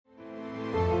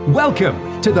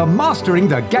Welcome to the Mastering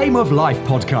the Game of Life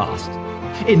podcast.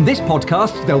 In this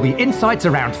podcast, there'll be insights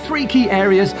around 3 key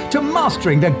areas to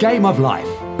mastering the game of life: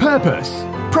 purpose,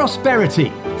 prosperity,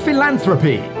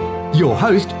 philanthropy. Your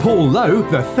host, Paul Lowe,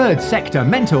 the third sector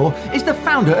mentor, is the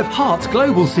founder of Hearts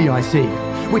Global CIC,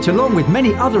 which along with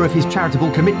many other of his charitable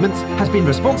commitments has been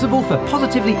responsible for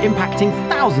positively impacting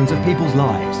thousands of people's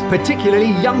lives,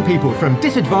 particularly young people from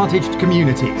disadvantaged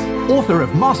communities. Author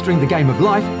of Mastering the Game of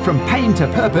Life, From Pain to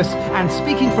Purpose, and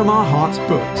Speaking from Our Hearts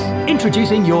books.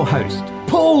 Introducing your host,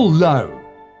 Paul Lowe.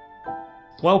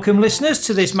 Welcome listeners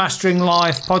to this Mastering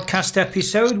Life podcast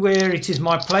episode, where it is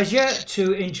my pleasure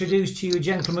to introduce to you a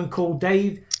gentleman called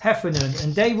Dave Heffernan.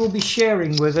 And Dave will be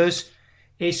sharing with us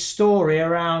his story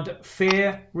around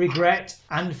fear, regret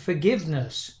and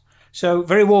forgiveness. So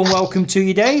very warm welcome to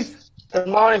you, Dave. Good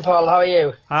morning, Paul. How are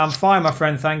you? I'm fine, my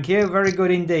friend, thank you. Very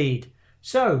good indeed.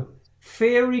 So,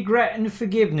 fear, regret and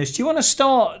forgiveness. Do you want to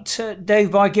start, Dave,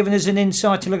 by giving us an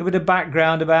insight, a little bit of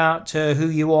background about who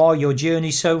you are, your journey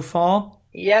so far?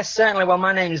 Yes, certainly. Well,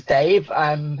 my name's Dave.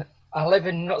 I live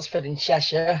in Knutsford in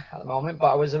Cheshire at the moment, but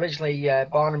I was originally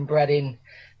born and bred in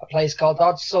a place called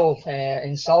Odsall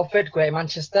in Salford, Greater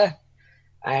Manchester.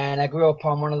 And I grew up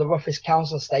on one of the roughest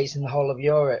council estates in the whole of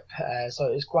Europe. So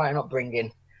it was quite an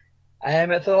upbringing.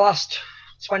 For the last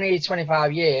 20,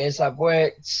 25 years, I've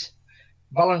worked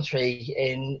voluntary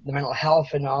in the mental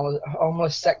health and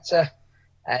homeless sector,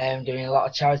 doing a lot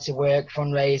of charity work,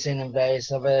 fundraising and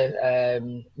various other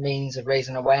means of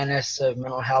raising awareness of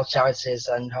mental health charities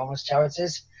and homeless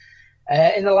charities.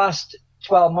 In the last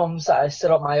 12 months, I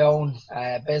set up my own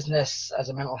business as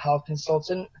a mental health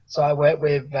consultant. So I work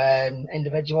with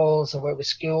individuals, I work with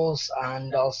schools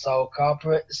and also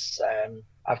corporates.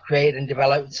 I've created and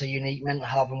developed a unique mental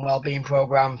health and wellbeing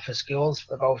program for schools,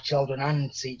 for both children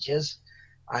and teachers,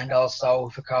 and also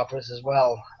for corporates as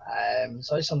well.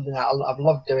 So it's something that I've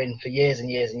loved doing for years and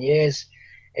years and years.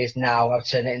 Is now I've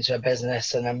turned it into a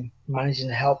business and I'm managing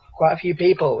to help quite a few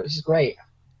people, which is great.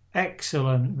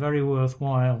 Excellent, very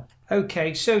worthwhile.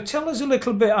 Okay, so tell us a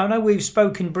little bit. I know we've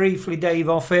spoken briefly, Dave,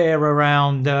 off air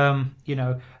around, a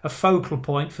focal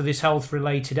point for this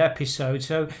health-related episode.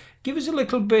 So give us a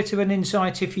little bit of an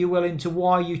insight, if you will, into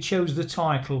why you chose the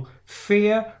title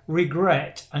Fear,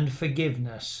 Regret and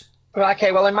Forgiveness.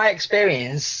 Okay, well, in my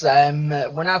experience,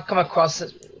 when I've come across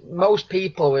most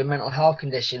people with mental health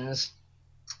conditions,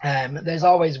 there's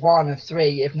always one of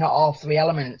 3, if not all 3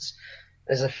 elements.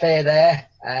 There's a fear there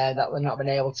that they've not been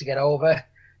able to get over.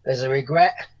 There's a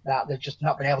regret that they've just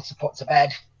not been able to put to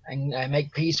bed and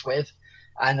make peace with.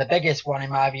 And the biggest one, in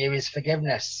my view, is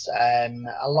forgiveness.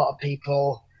 A lot of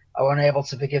people are unable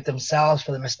to forgive themselves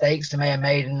for the mistakes they may have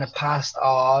made in the past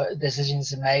or decisions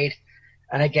they made.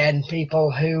 And again, people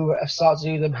who have sought to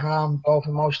do them harm, both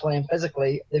emotionally and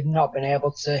physically, they've not been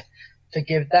able to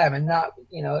forgive them. And that,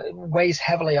 it weighs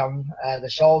heavily on the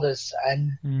shoulders.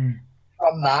 And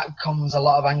from that comes a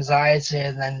lot of anxiety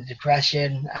and then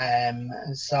depression.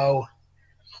 And so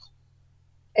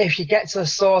if you get to the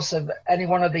source of any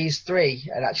one of these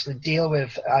 3 and actually deal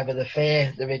with either the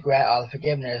fear, the regret or the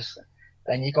forgiveness,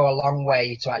 then you go a long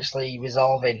way to actually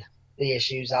resolving the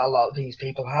issues that a lot of these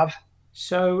people have.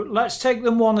 So let's take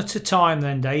them one at a time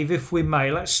then, Dave, if we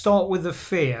may. Let's start with the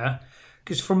fear,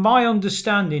 because from my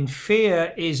understanding,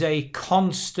 fear is a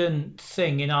constant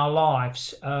thing in our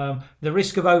lives. The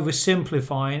risk of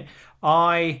oversimplifying,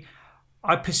 I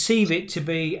perceive it to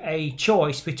be a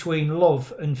choice between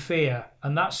love and fear,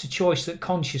 and that's a choice that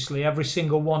consciously every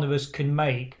single one of us can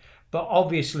make, but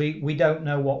obviously we don't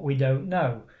know what we don't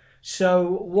know. So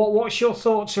what's your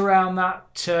thoughts around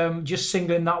that, just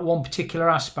singling that one particular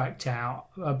aspect out,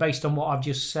 based on what I've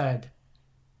just said?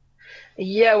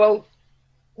 Yeah, well,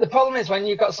 the problem is when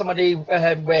you've got somebody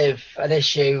with an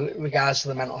issue in regards to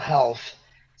the mental health,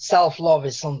 self-love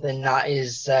is something that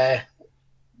is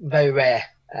very rare.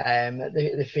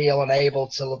 They feel unable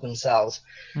to love themselves.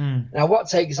 Now, what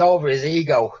takes over is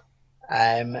ego.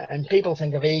 And people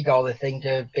think of ego, they think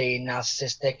of being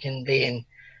narcissistic and being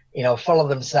full of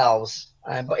themselves.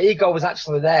 But ego was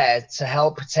actually there to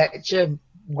help protect you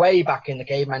way back in the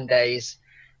caveman days.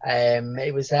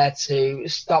 It was there to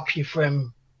stop you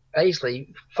from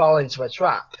basically falling into a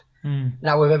trap.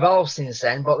 Now, we've evolved since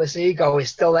then, but this ego is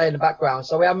still there in the background.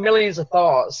 So we have millions of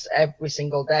thoughts every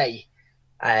single day.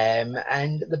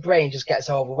 And the brain just gets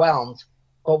overwhelmed.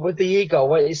 But with the ego,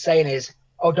 what it's saying is,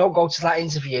 oh, don't go to that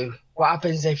interview. What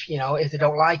happens if they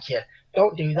don't like you?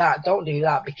 Don't do that,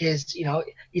 because, you're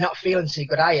not feeling too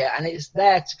good, are you? And it's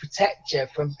there to protect you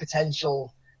from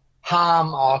potential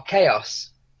harm or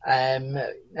chaos.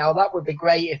 Now, that would be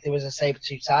great if there was a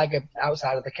saber-tooth tiger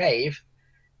outside of the cave,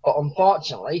 but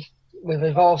unfortunately, we've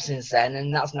evolved since then,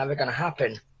 and that's never going to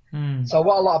happen. Mm. So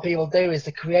what a lot of people do is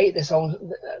to create this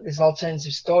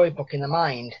alternative storybook in the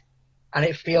mind, and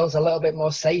it feels a little bit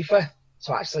more safer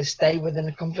to actually stay within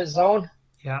the comfort zone.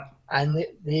 Yeah. And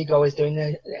the ego is doing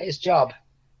its job.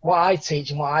 What I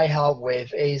teach and what I help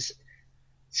with is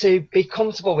to be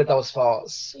comfortable with those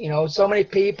thoughts. You know, so many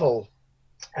people,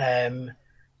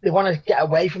 they want to get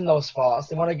away from those thoughts.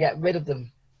 They want to get rid of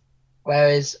them.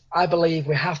 Whereas I believe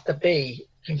we have to be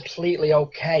completely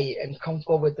okay and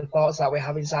comfortable with the thoughts that we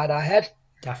have inside our head.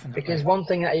 Definitely. Because one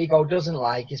thing that ego doesn't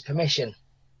like is permission.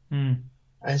 Mm.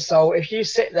 And so if you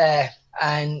sit there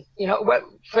and, you know,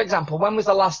 for example, when was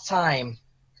the last time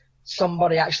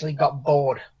somebody actually got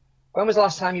bored? When was the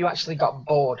last time you actually got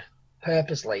bored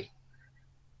purposely?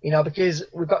 You know, because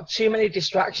we've got too many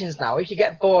distractions now. If you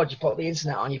get bored, you put the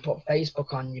internet on, you put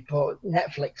Facebook on, you put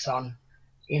Netflix on,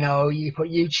 you know, you put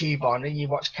YouTube on and you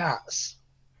watch cats.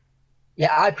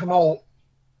 Yeah, I promote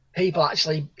people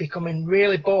actually becoming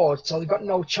really bored, so they've got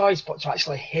no choice but to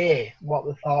actually hear what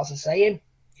the thoughts are saying.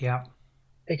 Yeah.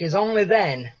 Because only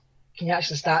then can you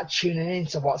actually start tuning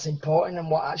into what's important and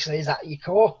what actually is at your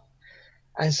core.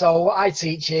 And so what I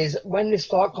teach is when this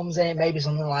thought comes in, maybe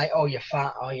something like, oh, you're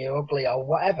fat or you're ugly or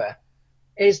whatever,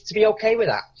 is to be okay with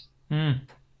that. Mm.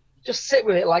 Just sit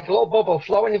with it like a little bubble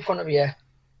floating in front of you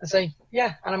and say,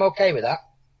 yeah, and I'm okay with that.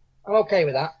 I'm okay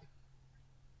with that.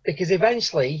 Because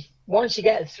eventually, once you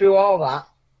get through all that,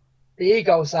 the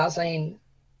ego starts saying,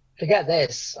 forget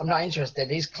this, I'm not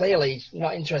interested. He's clearly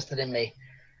not interested in me.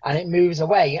 And it moves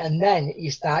away. And then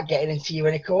you start getting into your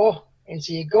inner core,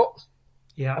 into your gut.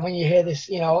 Yeah. And when you hear this,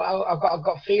 you know, I've got a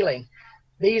gut feeling.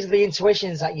 These are the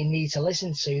intuitions that you need to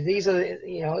listen to. These are,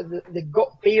 you know, the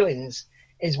gut feelings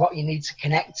is what you need to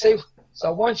connect to.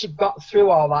 So once you've got through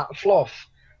all that fluff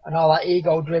and all that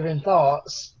ego-driven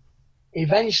thoughts,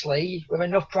 eventually, with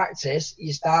enough practice,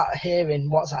 you start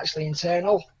hearing what's actually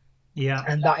internal. Yeah.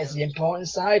 And that is the important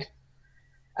side.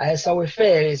 So with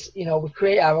fear is, you know, we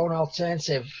create our own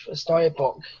alternative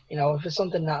storybook, you know, for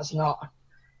something that's not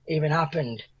even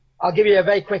happened. I'll give you a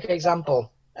very quick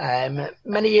example.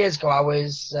 Many years ago, I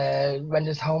was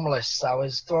rendered homeless. I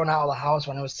was thrown out of the house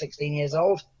when I was 16 years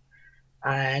old.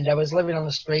 And I was living on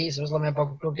the streets. I was living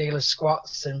above drug dealers'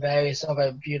 squats and various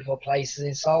other beautiful places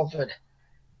in Salford.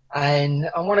 And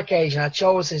on one occasion, I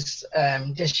chose this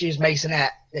disused masonette,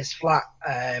 this flat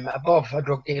above a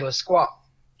drug dealer's squat.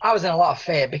 I was in a lot of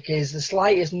fear because the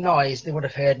slightest noise, they would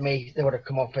have heard me. They would have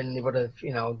come up and they would have,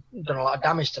 you know, done a lot of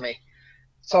damage to me.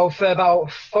 So for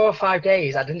about 4 or 5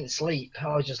 days, I didn't sleep.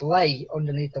 I was just lay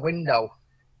underneath the window,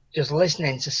 just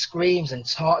listening to screams and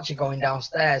torture going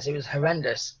downstairs. It was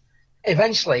horrendous.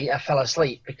 Eventually, I fell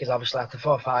asleep because obviously after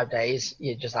 4 or 5 days,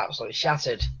 you're just absolutely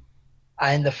shattered.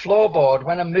 And the floorboard,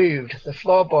 when I moved, the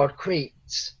floorboard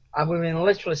creaked. And within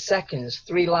literally seconds,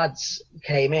 3 lads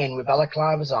came in with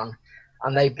balaclavas on,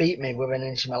 and they beat me within an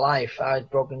inch of my life. I had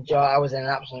broken jaw. I was in an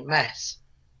absolute mess.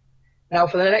 Now,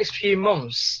 for the next few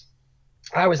months,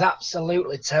 I was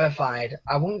absolutely terrified.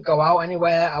 I wouldn't go out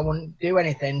anywhere. I wouldn't do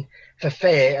anything for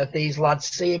fear of these lads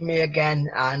seeing me again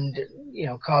and, you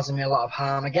know, causing me a lot of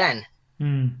harm again.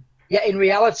 Mm. Yet in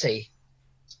reality,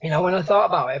 you know, when I thought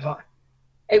about it, I thought,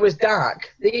 it was dark.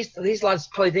 These lads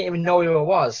probably didn't even know who I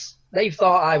was. They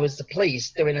thought I was the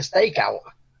police doing a stakeout.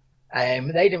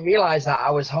 They didn't realise that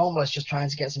I was homeless, just trying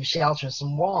to get some shelter and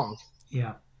some warmth.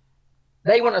 Yeah.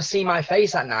 They wouldn't have seen my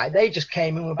face that night. They just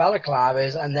came in with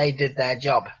balaclavas and they did their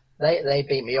job. They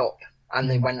beat me up and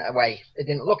they went away. They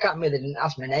didn't look at me. They didn't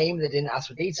ask my name. They didn't ask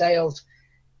for details.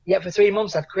 Yet for 3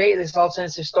 months, I'd created this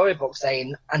alternative storybook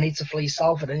saying, I need to flee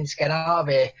Salford. I need to get out of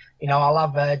here. You know, I'll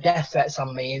have death threats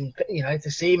on me and, you know, to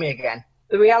see me again.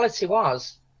 The reality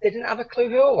was they didn't have a clue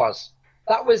who I was.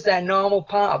 That was their normal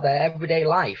part of their everyday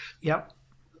life. Yep.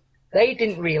 They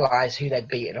didn't realise who they'd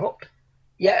beaten up.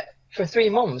 Yet for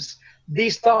 3 months,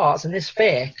 these thoughts and this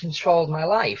fear controlled my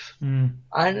life. Mm.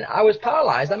 And I was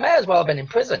paralysed. I may as well have been in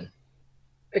prison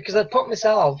because I'd put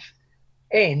myself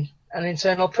in an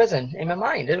internal prison in my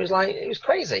mind. It was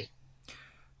crazy.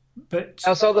 But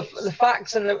and so the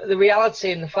facts and the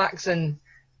reality and the facts and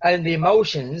the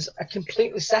emotions are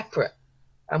completely separate.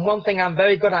 And one thing I'm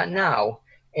very good at now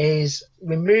is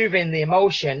removing the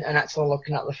emotion and actually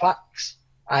looking at the facts.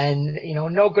 And, you know,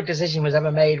 no good decision was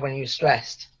ever made when you're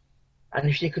stressed. And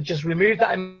if you could just remove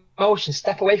that emotion,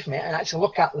 step away from it and actually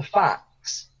look at the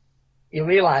facts, you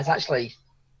realise actually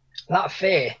that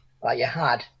fear that you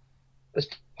had was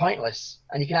pointless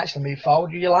and you can actually move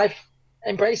forward with your life,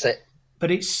 embrace it.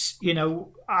 But it's, you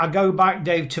know, I go back,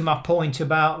 Dave, to my point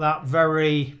about that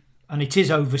very, and it is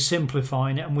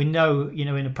oversimplifying it, and we know, you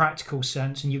know, in a practical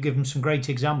sense, and you give them some great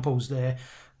examples there,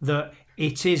 that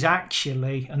it is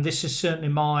actually, and this is certainly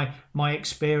my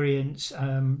experience,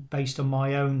 based on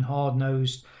my own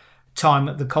hard-nosed time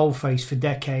at the coalface for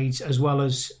decades, as well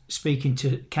as speaking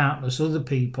to countless other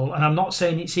people. And I'm not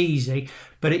saying it's easy,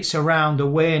 but it's around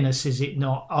awareness, is it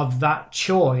not, of that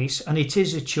choice. And it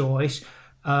is a choice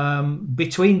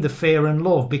between the fear and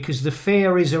love, because the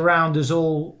fear is around us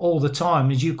all the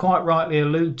time, as you quite rightly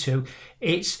allude to.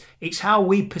 It's how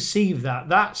we perceive that.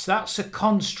 That's a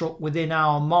construct within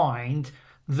our mind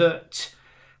that,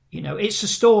 it's a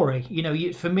story.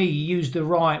 For me, you used the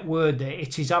right word there.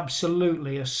 It is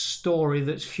absolutely a story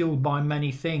that's fueled by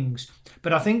many things.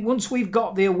 But I think once we've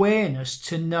got the awareness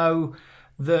to know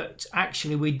that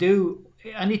actually we do,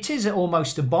 and it is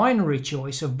almost a binary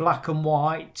choice of black and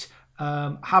white,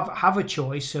 have a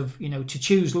choice of, to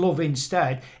choose love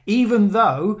instead, even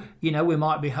though, we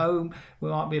might be we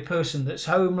might be a person that's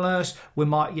homeless, we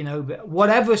might,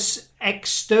 whatever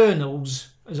externals,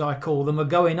 as I call them, are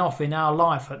going off in our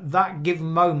life at that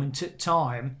given moment at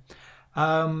time.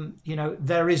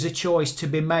 There is a choice to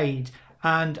be made.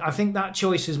 And I think that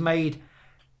choice is made,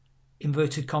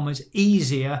 inverted commas,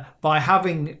 easier by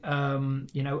having,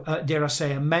 dare I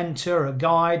say, a mentor, a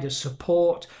guide, a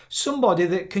support, somebody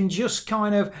that can just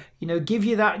kind of, give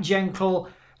you that gentle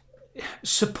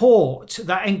support,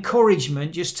 that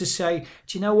encouragement, just to say,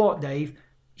 do you know what, Dave?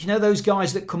 Those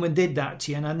guys that come and did that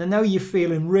to you, and I know you're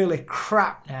feeling really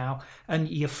crap now and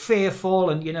you're fearful,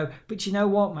 and but you know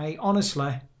what, mate,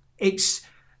 honestly, it's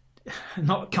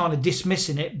not kind of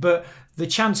dismissing it, but the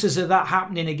chances of that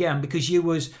happening again, because you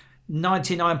was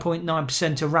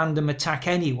 99.9% a random attack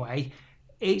anyway,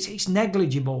 it's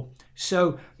negligible.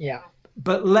 So yeah,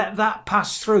 but let that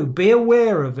pass through, be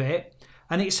aware of it.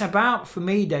 And it's about, for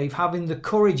me, Dave, having the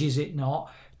courage, is it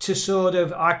not, to sort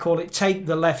of, I call it, take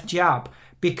the left jab,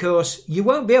 because you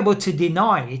won't be able to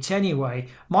deny it anyway.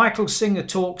 Michael Singer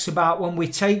talks about when we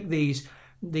take these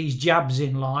jabs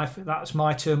in life, that's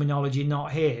my terminology,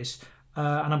 not his,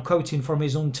 and I'm quoting from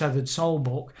his Untethered Soul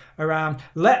book, around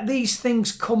let these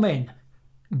things come in,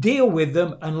 deal with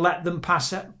them and let them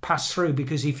pass through,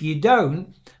 because if you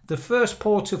don't, the first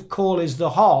port of call is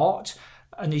the heart,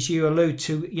 and as you allude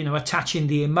to, attaching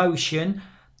the emotion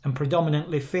and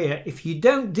predominantly fear. If you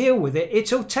don't deal with it,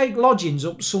 it'll take lodgings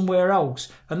up somewhere else,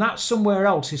 and that somewhere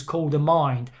else is called a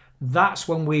mind. That's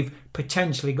when we've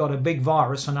potentially got a big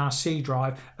virus on our C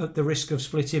drive, at the risk of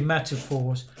splitting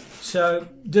metaphors. So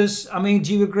do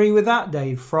you agree with that,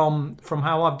 Dave, from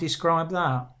how I've described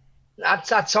that? I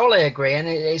totally agree, and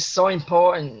it's so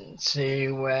important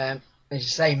to, as you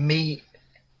say, meet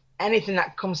anything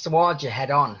that comes towards you head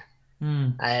on.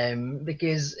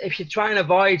 Because if you try and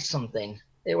avoid something,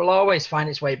 it will always find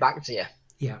its way back to you.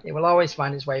 Yeah. It will always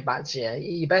find its way back to you.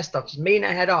 You're best off just meeting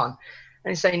it head on,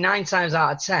 and say 9 times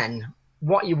out of 10,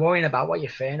 what you're worrying about, what you're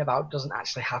fearing about, doesn't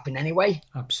actually happen anyway.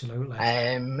 Absolutely.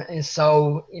 And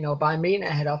so, by meeting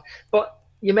it head on. But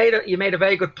you made a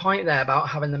very good point there about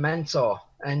having the mentor.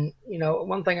 And,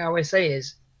 one thing I always say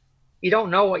is, you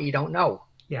don't know what you don't know.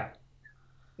 Yeah.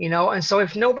 And so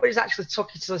if nobody's actually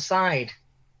took you to the side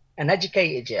and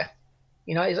educated you,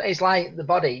 it's like the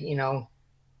body,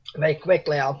 very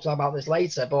quickly, I'll talk about this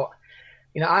later, but,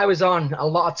 I was on a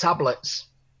lot of tablets,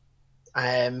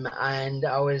 and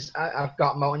I've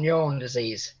got motor neuron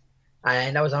disease,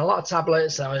 and I was on a lot of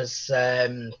tablets. I was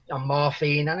on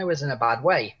morphine, and I was in a bad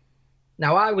way.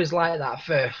 Now, I was like that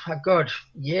for a good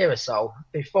year or so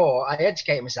before I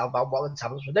educated myself about what the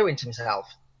tablets were doing to myself.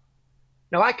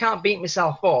 Now, I can't beat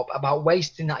myself up about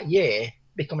wasting that year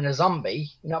becoming a zombie,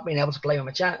 not being able to play with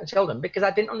my children, because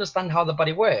I didn't understand how the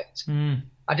body worked.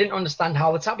 I didn't understand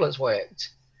how the tablets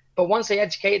worked. But once I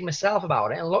educated myself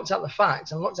about it and looked at the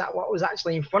facts and looked at what was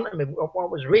actually in front of me,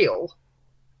 what was real,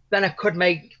 then I could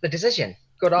make the decision,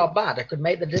 good or bad. I could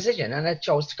make the decision, and I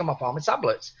chose to come off all my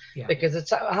tablets, because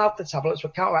half the tablets were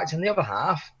counteracting the other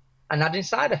half and adding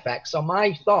side effects. So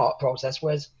my thought process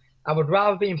was, I would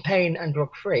rather be in pain and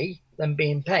drug-free than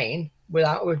be in pain with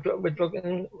drug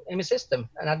in my system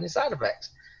and adding side effects.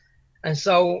 And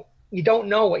so you don't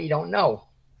know what you don't know.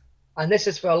 And this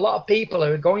is for a lot of people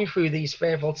who are going through these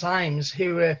fearful times,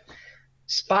 who are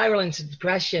spiraling into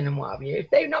depression and what have you. If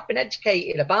they've not been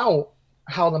educated about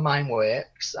how the mind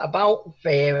works, about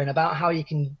fear, and about how you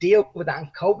can deal with that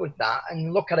and cope with that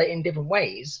and look at it in different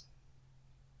ways,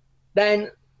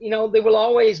 then, they will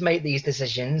always make these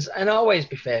decisions and always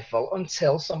be fearful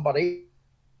until somebody,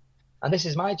 and this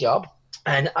is my job,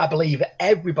 and I believe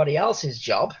everybody else's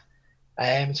job,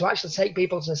 to actually take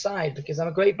people to the side, because I'm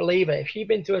a great believer. If you've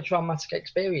been through a traumatic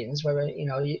experience where,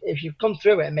 if you've come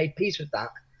through it and made peace with that,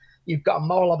 you've got a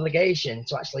moral obligation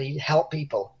to actually help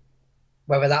people.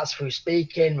 whether that's through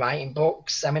speaking, writing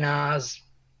books, seminars,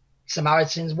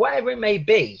 Samaritans, whatever it may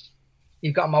be.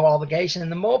 You've got a moral obligation,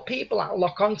 and the more people that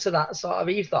lock onto that sort of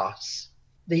ethos,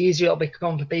 the easier it'll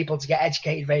become for people to get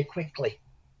educated very quickly,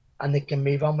 and they can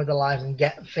move on with their lives and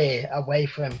get fear away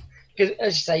from. Because,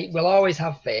 as you say, we'll always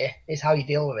have fear. It's how you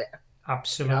deal with it.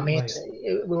 Absolutely. You know what I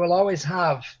mean, we will always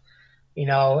have,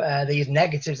 these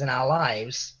negatives in our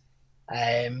lives,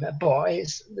 but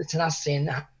it's the tenacity and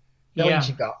knowledge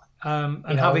you've got.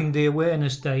 And having the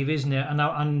awareness, Dave, isn't it?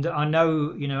 And I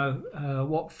know,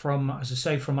 what from, as I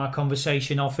say, from our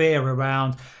conversation off air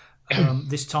around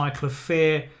this title of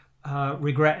fear,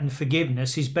 regret and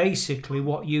forgiveness is basically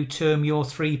what you term your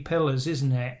 3 pillars,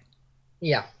 isn't it?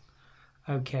 Yeah.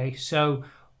 Okay, so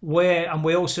we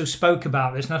also spoke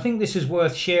about this, and I think this is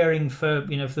worth sharing for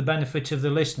the benefit of the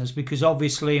listeners, because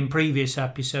obviously in previous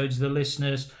episodes the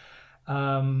listeners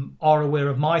are aware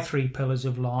of my 3 pillars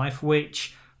of life,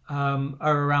 which are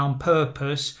around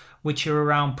purpose, which are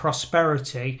around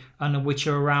prosperity, and which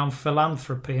are around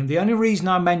philanthropy. And the only reason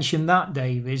I mention that,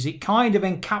 Dave, is it kind of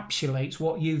encapsulates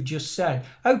what you've just said.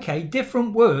 Okay,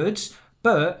 different words,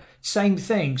 but same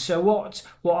thing. So what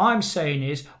I'm saying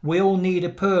is we all need a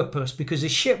purpose, because a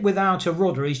ship without a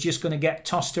rudder is just going to get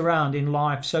tossed around in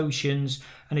life's oceans,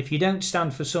 and if you don't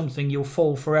stand for something, you'll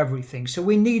fall for everything. So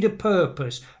we need a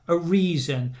purpose, a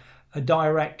reason, a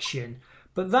direction.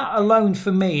 But that alone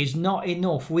for me is not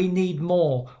enough. We need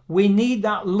more. We need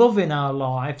that love in our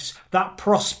lives, that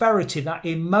prosperity, that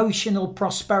emotional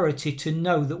prosperity, to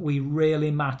know that we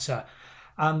really matter.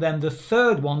 And then the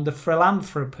third one, the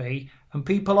philanthropy, and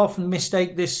people often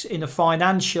mistake this in a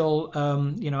financial,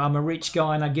 I'm a rich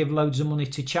guy and I give loads of money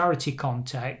to charity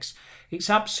context. It's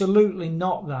absolutely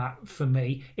not that for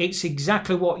me. It's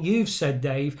exactly what you've said,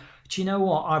 Dave. Do you know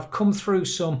what? I've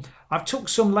took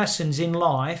some lessons in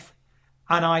life,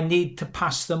 and I need to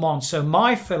pass them on. So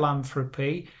my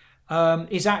philanthropy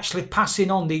is actually passing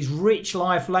on these rich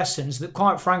life lessons that,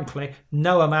 quite frankly,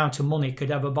 no amount of money could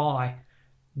ever buy.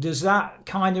 Does that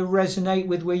kind of resonate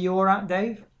with where you're at,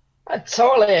 Dave? I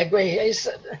totally agree. It's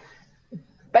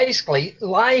basically,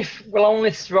 life will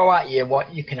only throw at you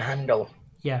what you can handle.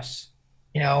 Yes.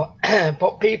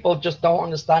 But people just don't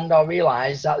understand or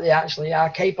realise that they actually are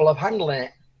capable of handling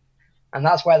it. And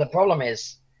that's where the problem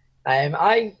is.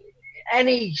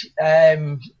 Any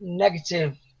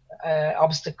negative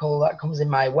obstacle that comes in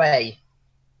my way,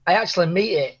 I actually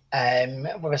meet it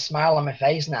with a smile on my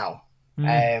face now,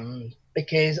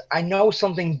 because I know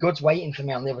something good's waiting for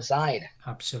me on the other side.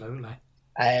 Absolutely.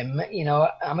 I'm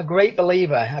a great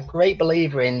believer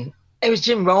in, it was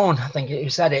Jim Rohn, I think, who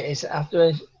said it, is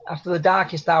after the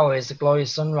darkest hour is the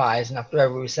glorious sunrise, and after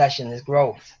every recession there's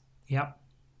growth. Yep.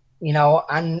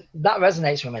 And that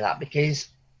resonates with me, that, because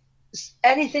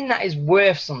anything that is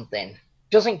worth something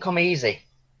doesn't come easy.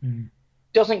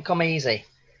 Doesn't come easy.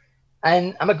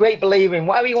 And I'm a great believer in,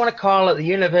 whatever you want to call it, the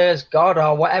universe, God,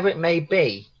 or whatever it may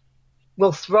be,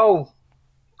 will throw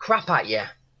crap at you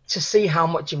to see how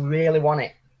much you really want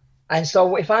it. And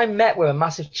so if I'm met with a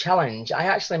massive challenge, I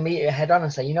actually meet it head on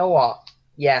and say, you know what?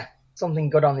 Yeah, something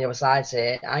good on the other side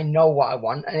here. I know what I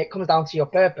want. And it comes down to your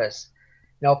purpose.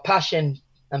 Passion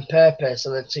and purpose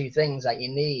are the 2 things that you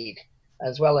need,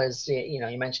 as well as,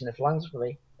 you mentioned the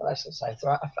philanthropy. I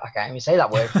can't even say that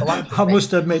word. I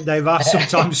must admit, Dave, I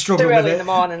sometimes struggle with it. Too early in the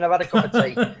morning, I've had a cup of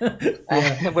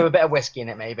tea with a bit of whiskey in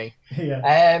it, maybe.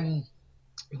 Yeah.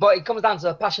 But it comes down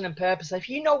to passion and purpose. If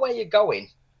you know where you're going,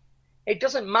 it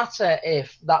doesn't matter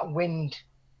if that wind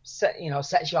sets you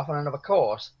off on another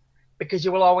course, because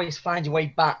you will always find your way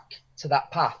back to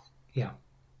that path. Yeah.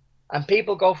 And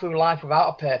people go through life without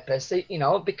a purpose,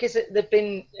 because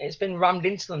it's been rammed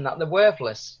into them that they're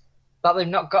worthless, that they've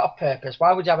not got a purpose.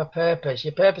 Why would you have a purpose?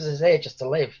 Your purpose is here just to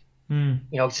live,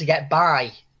 to get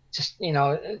by, just,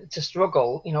 to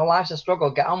struggle. Life's a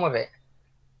struggle, get on with it.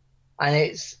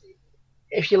 And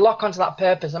if you lock onto that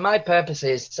purpose, and my purpose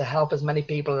is to help as many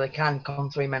people as I can come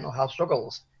through mental health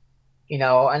struggles,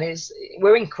 and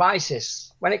we're in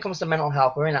crisis. When it comes to mental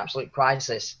health, we're in absolute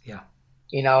crisis. Yeah.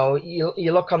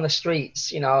 You look on the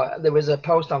streets, there was a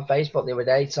post on Facebook the other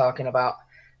day talking about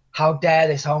how dare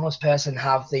this homeless person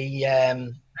have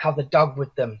the dog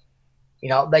with them.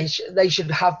 They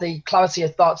should have the clarity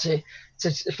of thought to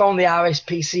phone the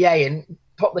RSPCA and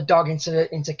put the dog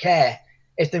into care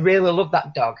if they really love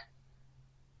that dog.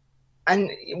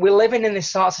 And we're living in this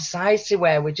sort of society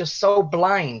where we're just so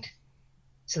blind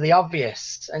to the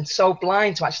obvious and so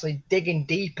blind to actually digging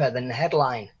deeper than the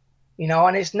headline.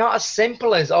 And it's not as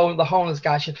simple as, the homeless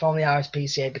guy should phone the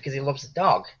RSPCA because he loves the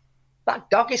dog. That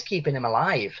dog is keeping him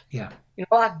alive. Yeah. You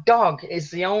know, that dog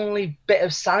is the only bit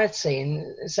of sanity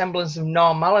and semblance of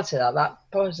normality that that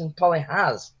person probably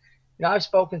has. You know, I've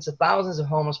spoken to thousands of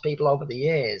homeless people over the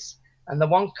years, and the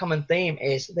one common theme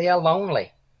is they are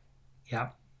lonely. Yeah.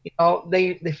 You know,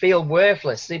 they feel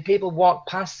worthless. People walk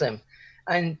past them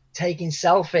and taking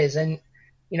selfies, and,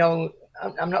 you know,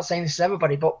 I'm not saying this to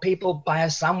everybody, but people buy a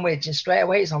sandwich and straight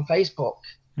away it's on Facebook.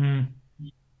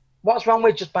 What's wrong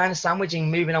with just buying a sandwich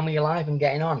and moving on with your life and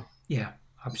getting on? Yeah,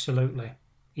 absolutely.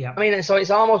 Yeah. I mean, so it's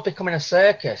almost becoming a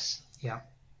circus. Yeah.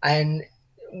 And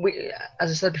we,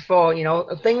 as I said before, you know,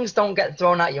 things don't get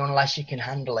thrown at you unless you can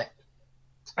handle it.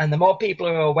 And the more people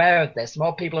who are aware of this, the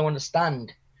more people who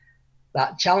understand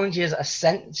that challenges are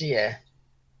sent to you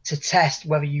to test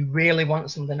whether you really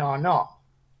want something or not.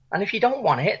 And if you don't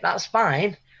want it, that's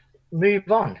fine.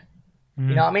 Move on.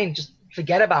 You know what I mean? Just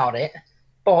forget about it.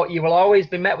 But you will always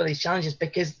be met with these challenges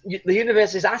because the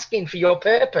universe is asking for your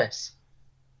purpose.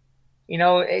 You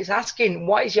know, it's asking,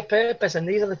 what is your purpose? And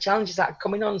these are the challenges that are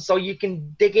coming on, so you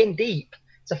can dig in deep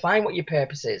to find what your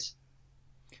purpose is.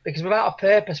 Because without a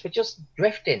purpose, we're just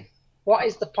drifting. What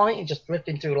is the point in just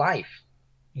drifting through life?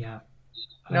 Yeah.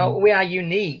 No, we are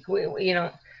unique. You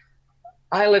know,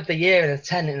 I lived a year in a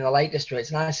tent in the Lake District,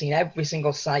 and I've seen every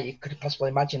single site you could possibly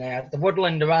imagine. I had the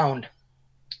woodland around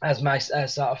as my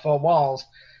sort of four walls,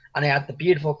 and I had the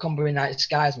beautiful Cumbrian night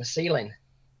sky as my ceiling.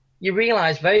 You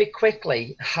realise very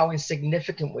quickly how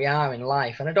insignificant we are in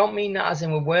life. And I don't mean that as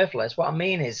in we're worthless. What I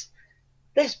mean is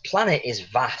this planet is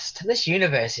vast. This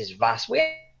universe is vast.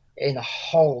 We're in the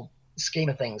whole scheme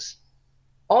of things.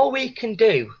 All we can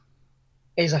do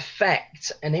is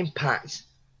affect and impact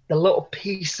the little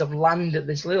piece of land,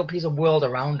 this little piece of world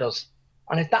around us.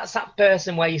 And if that's that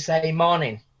person where you say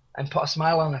morning and put a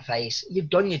smile on their face, you've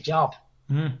done your job.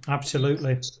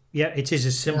 Absolutely. Yeah, it is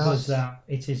as simple as that.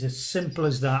 It is as simple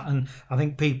as that. And I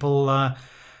think people,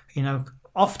 you know,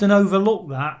 often overlook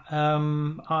that.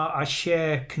 I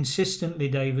share consistently,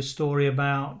 Dave, a story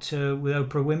about with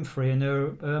Oprah Winfrey and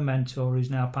her mentor, who's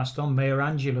now passed on, Maya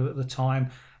Angelou at the time.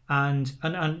 And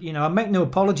you know, I make no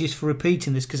apologies for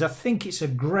repeating this because I think it's a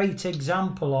great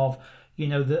example of, you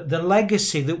know, the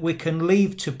legacy that we can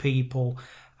leave to people.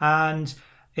 And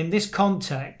in this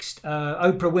context,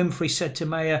 Oprah Winfrey said to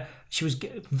Maya, she was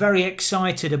very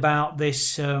excited about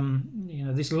this, you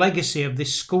know, this legacy of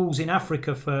this schools in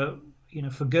Africa for, you know,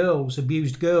 for girls,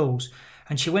 abused girls.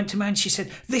 And she went to Maya and she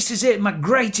said, "This is it, my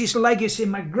greatest legacy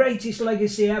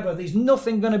ever. There's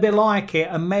nothing going to be like it."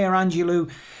 And Maya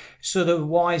Angelou sort of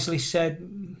wisely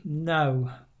said, no,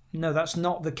 that's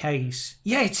not the case.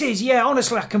 Yeah, it is. Yeah,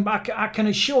 honestly, I can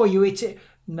assure you it is.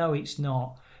 No, it's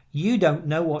not. You don't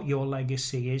know what your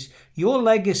legacy is. Your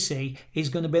legacy is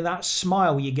going to be that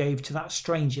smile you gave to that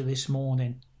stranger this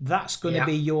morning. That's going to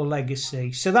be your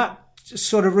legacy. So that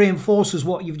sort of reinforces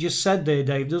what you've just said there,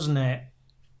 Dave, doesn't it?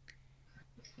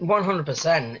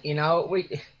 100%. You know,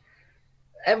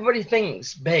 everybody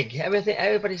thinks big.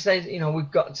 Everybody says, you know,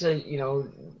 we've got to, you know,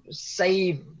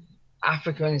 save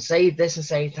Africa and save this and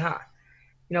save that.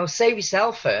 You know, save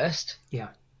yourself first. Yeah.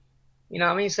 You know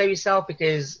what I mean? Save yourself,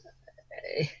 because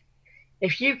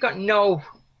if you've got no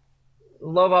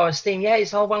love or esteem, yeah,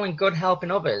 it's all well and good helping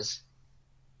others,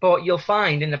 but you'll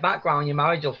find in the background your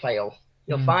marriage will fail.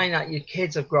 You'll find that your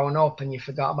kids have grown up and you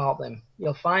forgot about them.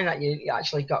 You'll find that you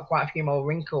actually got quite a few more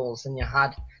wrinkles than you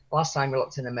had last time you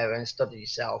looked in the mirror and studied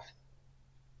yourself.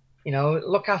 You know,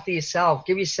 look after yourself.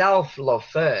 Give yourself love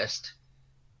first.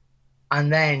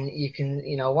 And then you can,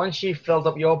 you know, once you've filled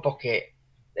up your bucket,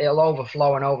 it'll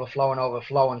overflow and overflow and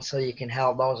overflow until you can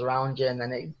help those around you. And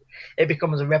then it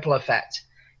becomes a ripple effect.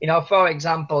 You know, for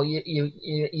example,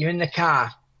 you're in the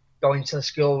car going to the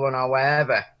school run or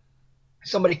wherever.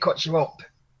 Somebody cuts you up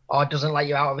or doesn't let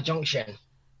you out of a junction.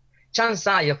 Chances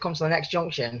are you'll come to the next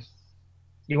junction.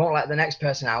 You won't let the next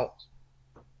person out.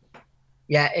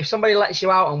 Yeah, if somebody lets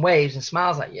you out and waves and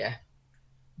smiles at you,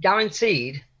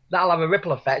 guaranteed that'll have a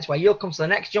ripple effect where you'll come to the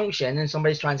next junction and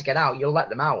somebody's trying to get out, you'll let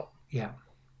them out. Yeah.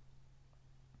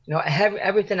 You know,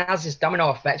 everything has this domino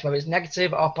effect, whether it's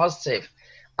negative or positive.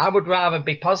 I would rather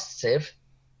be positive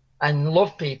and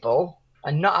love people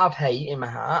and not have hate in my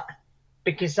heart,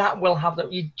 because that will have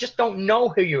you just don't know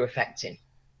who you're affecting.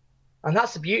 And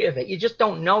that's the beauty of it. You just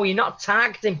don't know. You're not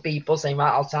targeting people saying,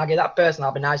 right, I'll target that person.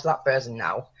 I'll be nice to that person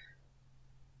now.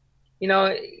 You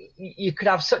know, you could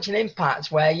have such an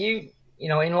impact where you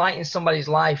know, enlighten somebody's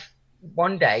life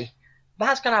one day.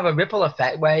 That's going to have a ripple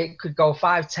effect where it could go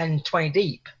 5, 10, 20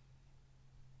 deep.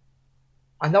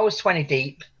 And those 20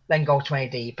 deep then go 20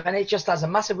 deep. And it just has a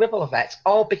massive ripple effect,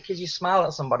 all because you smiled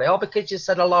at somebody, all because you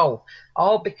said hello,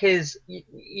 all because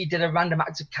you did a random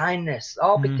act of kindness,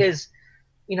 all because,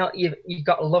 you've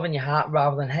got love in your heart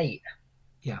rather than hate.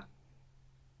 Yeah.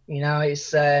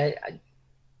 It's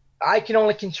I can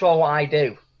only control what I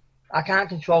do. I can't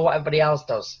control what everybody else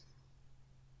does.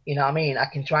 You know what I mean? I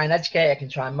can try and educate, I can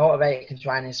try and motivate, I can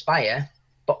try and inspire,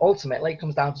 but ultimately it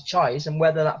comes down to choice and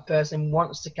whether that person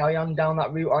wants to carry on down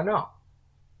that route or not.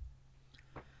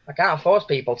 I can't force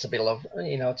people to be love,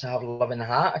 to have love in the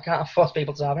heart. I can't force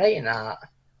people to have hate in the heart.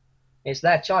 It's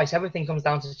their choice. Everything comes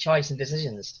down to choice and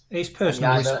decisions. It's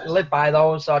personal. And you either live by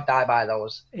those or die by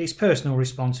those. It's personal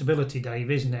responsibility, Dave,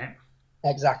 isn't it?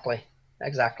 Exactly.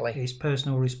 It's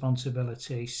personal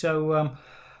responsibility. So,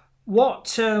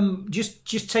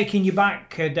 just taking you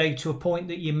back, Dave, to a point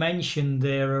that you mentioned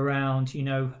there around,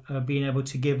 being able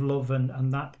to give love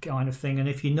and that kind of thing. And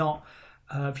if you've not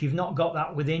got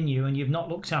that within you and you've not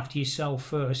looked after yourself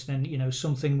first, then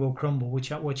something will crumble,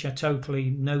 which I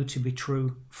totally know to be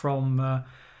true from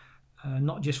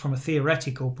not just from a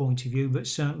theoretical point of view, but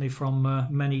certainly from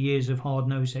many years of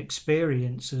hard-nosed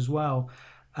experience as well.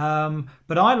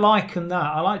 But I liken that.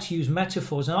 I like to use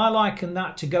metaphors, and I liken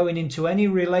that to going into any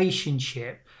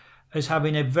relationship as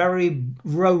having a very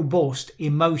robust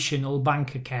emotional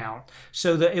bank account,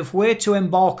 so that if we're to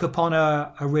embark upon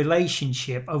a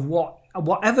relationship of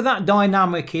whatever that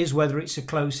dynamic is, whether it's a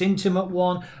close, intimate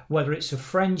one, whether it's a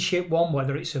friendship one,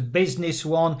 whether it's a business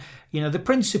one, the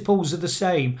principles are the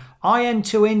same. I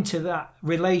enter into that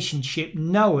relationship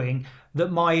knowing that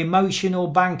my emotional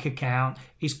bank account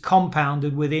is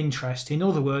compounded with interest. In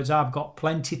other words, I've got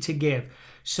plenty to give.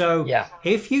 So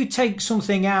if you take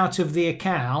something out of the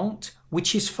account,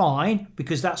 which is fine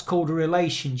because that's called a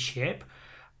relationship,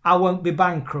 I won't be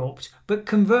bankrupt. But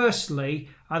conversely,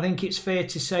 I think it's fair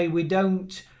to say we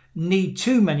don't need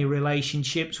too many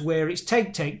relationships where it's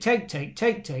take,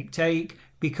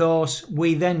 because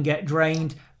we then get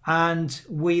drained and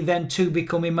we then too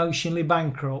become emotionally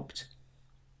bankrupt.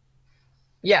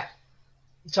 Yeah,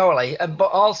 totally.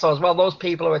 But also as well, those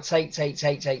people who are take,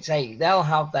 they'll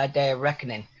have their day of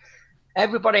reckoning.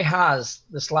 Everybody has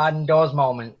the sliding doors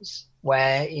moments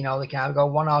where, they can either go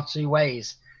one or two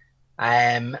ways.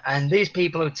 And these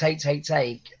people who take,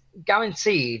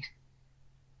 guaranteed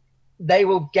they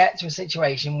will get to a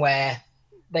situation where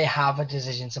they have a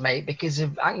decision to make because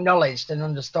they've acknowledged and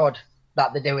understood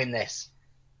that they're doing this.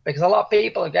 Because a lot of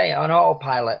people, again, on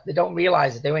autopilot, they don't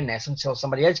realize they're doing this until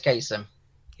somebody educates them.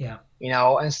 Yeah.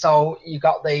 And so you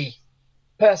got the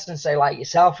person, say, like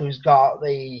yourself, who's got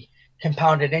the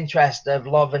compounded interest of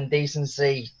love and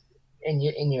decency in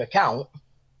your account.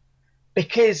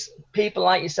 Because people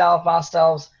like yourself,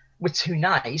 ourselves, we're too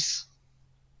nice.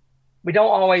 We don't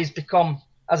always become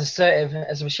as assertive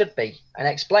as we should be and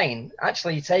explain,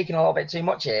 actually, you're taking a little bit too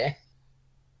much here.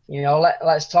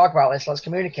 Let's talk about this. Let's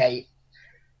communicate.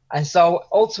 And so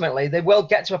ultimately, they will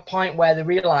get to a point where they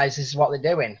realize this is what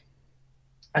they're doing.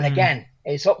 And again,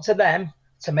 it's up to them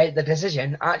to make the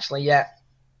decision. Actually,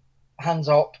 hands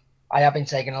up. I have been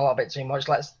taking a little bit too much.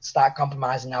 Let's start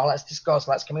compromising now. Let's discuss.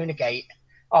 Let's communicate.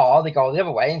 Or they go the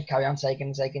other way and carry on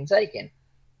taking.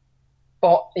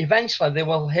 But eventually they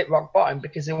will hit rock bottom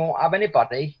because they won't have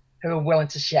anybody who are willing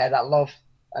to share that love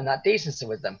and that decency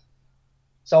with them.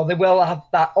 So they will have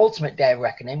that ultimate day of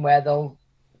reckoning where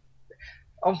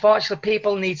unfortunately,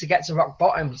 people need to get to rock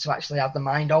bottom to actually have the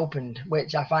mind opened,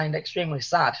 which I find extremely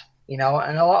sad, and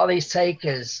a lot of these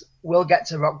takers will get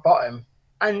to rock bottom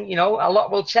and, a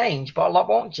lot will change, but a lot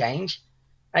won't change.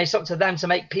 And it's up to them to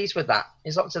make peace with that.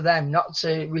 It's up to them not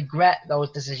to regret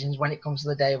those decisions when it comes to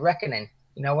the day of reckoning.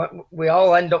 We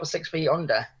all end up 6 feet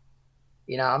under,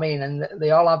 and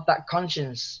they all have that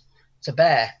conscience to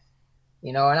bear,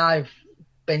 and I've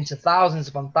been to thousands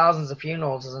upon thousands of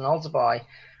funerals as an altar boy,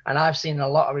 and I've seen a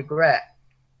lot of regret.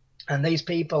 And these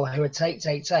people who are take,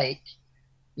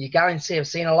 you guarantee I've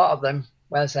seen a lot of them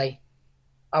where they say,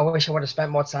 I wish I would have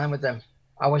spent more time with them.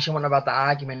 I wish I wouldn't have had that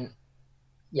argument.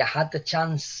 You had the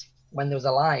chance when they was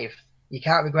alive. You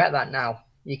can't regret that now.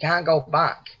 You can't go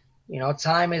back.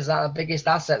 Time is the biggest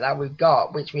asset that we've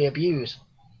got, which we abuse.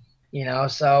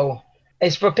 So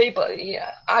it's for people.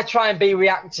 I try and be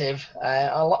reactive.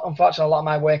 Unfortunately, a lot of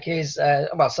my work is so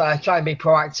I try and be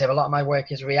proactive. A lot of my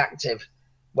work is reactive,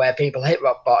 where people hit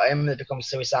rock bottom, they become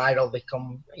suicidal,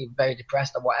 become very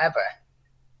depressed or whatever.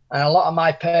 And a lot of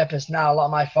my purpose now, a lot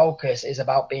of my focus is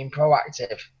about being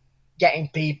proactive, getting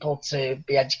people to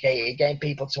be educated, getting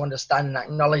people to understand and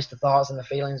acknowledge the thoughts and the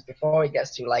feelings before it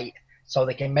gets too late, so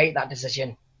they can make that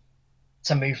decision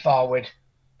to move forward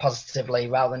positively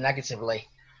rather than negatively.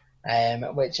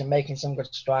 Which I'm making some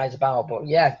good strides about. But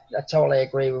yeah, I totally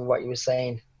agree with what you were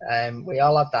saying. We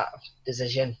all have that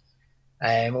decision.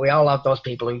 We all have those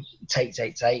people who take.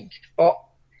 But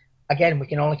again, we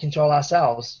can only control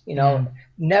ourselves.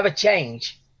 Never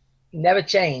change.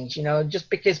 Just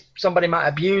because somebody might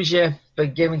abuse you for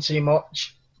giving too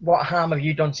much, what harm have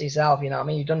you done to yourself?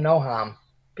 You've done no harm.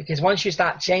 Because once you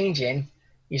start changing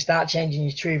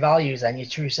your true values and your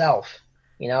true self,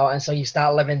 and so you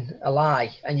start living a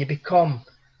lie, and you become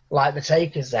like the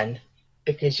takers then,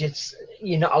 because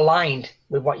you're not aligned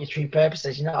with what your true purpose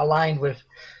is. You're not aligned with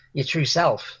your true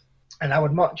self. And I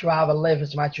would much rather live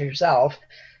as my true self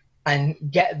and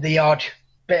get the odd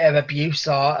bit of abuse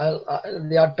or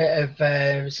the odd bit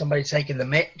of somebody taking the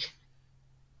mick,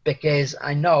 because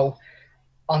I know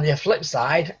on the flip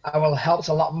side, I will help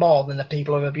a lot more than the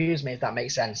people who abuse me, if that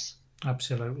makes sense.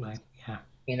 Absolutely,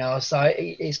 yeah. So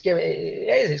it's give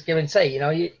and take.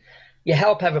 You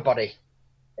help everybody.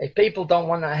 If people don't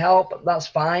want that help, that's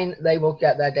fine. They will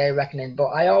get their day of reckoning. But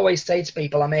I always say to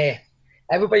people, I'm here.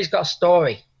 Everybody's got a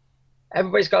story.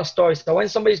 So when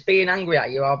somebody's being angry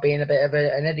at you or being a bit of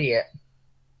an idiot,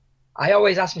 I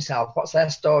always ask myself, what's their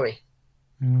story?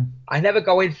 I never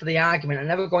go in for the argument. I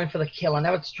never go in for the kill. I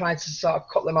never try to sort of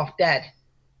cut them off dead.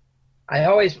 I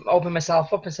always open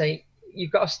myself up and say,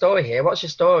 you've got a story here. What's your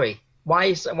story?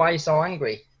 Why are you so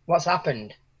angry? What's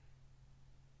happened?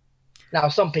 Now,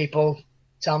 some people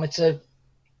tell me to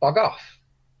bog off.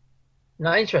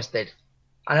 Not interested.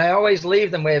 And I always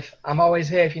leave them with, I'm always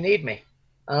here if you need me.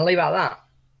 And I leave it at that.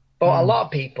 But a lot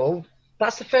of people,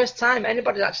 that's the first time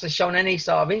anybody's actually shown any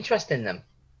sort of interest in them.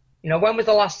 When was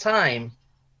the last time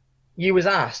you was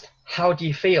asked, how do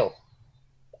you feel?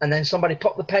 And then somebody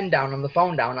put the pen down and the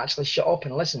phone down and actually shut up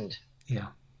and listened. Yeah.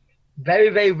 Very,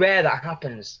 very rare that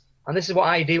happens. And this is what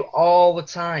I do all the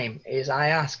time, is I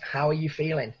ask, how are you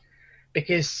feeling?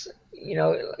 Because,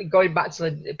 going back to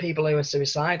the people who are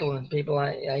suicidal and people,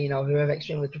 who are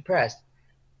extremely depressed,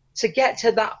 to get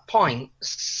to that point,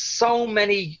 so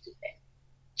many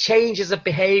changes of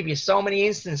behavior, so many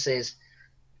instances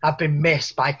have been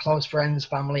missed by close friends,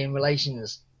 family, and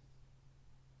relations.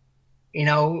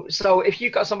 So if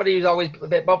you've got somebody who's always a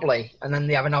bit bubbly and then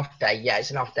they have an off day, yeah, it's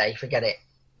an off day, forget it.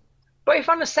 But if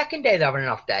on the second day they're having an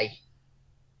off day,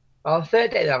 or the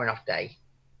third day they're having an off day,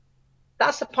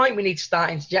 that's the point we need to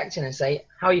start interjecting and say,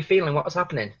 how are you feeling? What's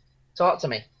happening? Talk to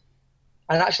me.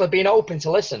 And actually being open to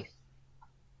listen.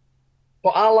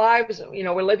 But our lives,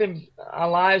 we're living our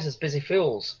lives as busy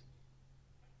fools.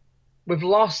 We've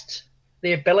lost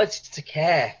the ability to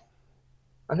care.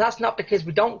 And that's not because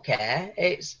we don't care.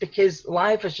 It's because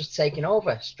life has just taken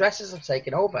over. Stresses have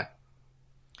taken over.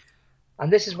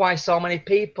 And this is why so many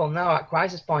people now at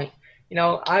crisis point,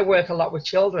 I work a lot with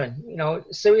children.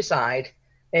 Suicide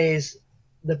is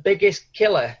the biggest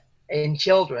killer in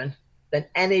children than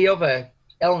any other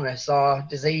illness or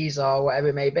disease or whatever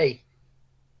it may be.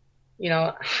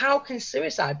 How can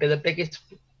suicide be the biggest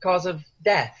cause of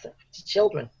death to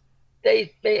children?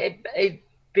 They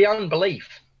beyond belief.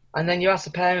 And then you ask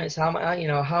the parents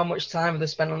how much time have they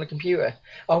spent on the computer?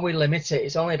 Oh, we limit it.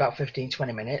 It's only about 15,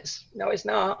 20 minutes. No, it's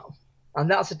not. And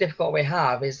that's the difficult we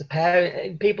have, is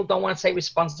people don't want to take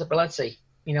responsibility,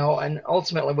 and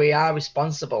ultimately we are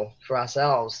responsible for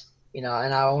ourselves, and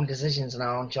our own decisions and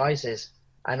our own choices.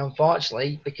 And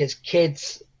unfortunately, because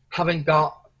kids haven't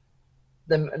got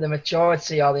the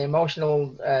maturity or the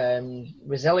emotional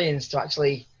resilience to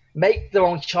actually make their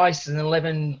own choices and live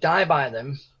and die by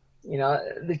them,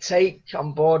 they take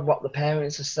on board what the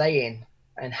parents are saying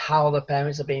and how the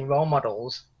parents are being role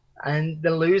models. And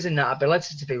they're losing that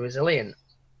ability to be resilient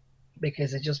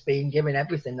because they're just being given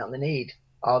everything that they need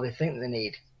or they think they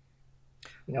need.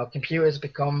 Computers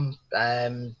become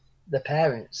the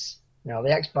parents. The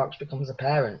Xbox becomes a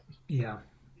parent. Yeah.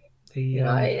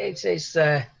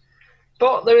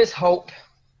 But there is hope.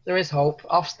 There is hope.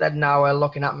 Ofsted now are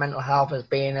looking at mental health as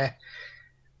being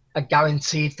a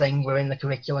guaranteed thing within the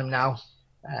curriculum now.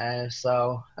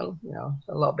 So, a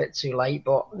little bit too late,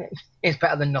 but it's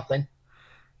better than nothing.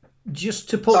 Just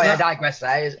to put I digress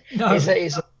there.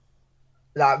 It's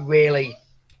that really,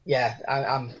 yeah,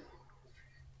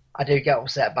 I do get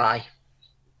upset by,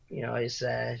 it's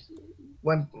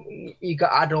when you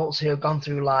got adults who have gone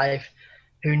through life,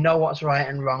 who know what's right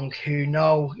and wrong, who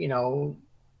know,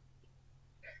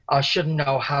 or should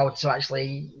know how to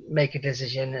actually make a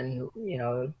decision,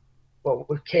 and, but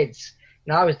with kids.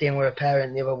 I was dealing with a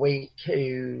parent the other week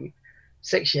who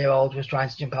 6-year-old was trying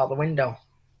to jump out the window.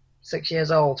 6 years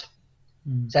old.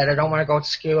 Said, I don't want to go to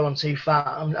school, I'm too fat,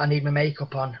 I need my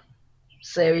makeup on.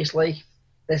 Seriously,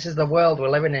 this is the world we're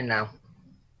living in now.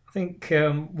 I think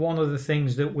one of the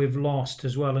things that we've lost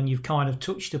as well, and you've kind of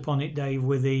touched upon it, Dave,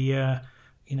 with the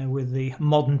with the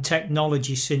modern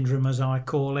technology syndrome, as I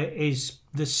call it, is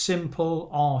the simple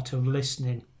art of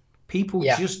listening. People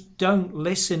just don't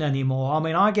listen anymore. I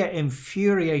mean, I get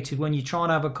infuriated when you try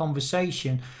and have a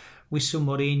conversation with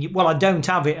somebody and I don't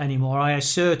have it anymore. I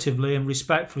assertively and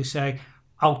respectfully say,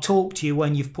 I'll talk to you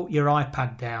when you've put your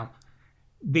iPad down.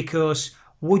 Because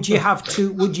would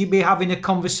you be having a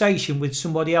conversation with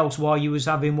somebody else while you was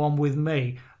having one with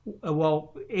me?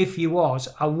 Well, if you was,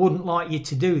 I wouldn't like you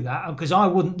to do that, because I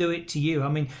wouldn't do it to you. I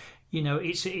mean,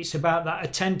 it's about that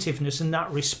attentiveness and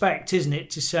that respect, isn't it?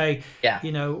 To say,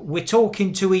 we're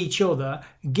talking to each other,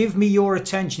 give me your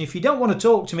attention. If you don't want to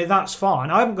talk to me, that's fine.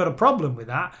 I haven't got a problem with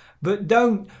that. But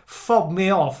don't fob me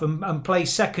off and play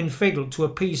second fiddle to a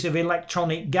piece of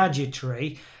electronic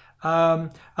gadgetry.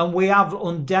 And we have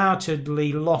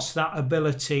undoubtedly lost that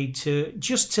ability to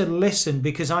listen,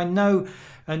 because I know,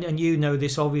 and you know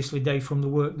this obviously, Dave, from the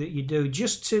work that you do,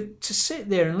 just to sit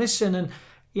there and listen.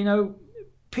 And,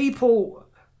 people,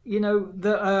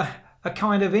 that are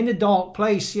kind of in a dark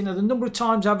place, the number of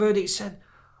times I've heard it said,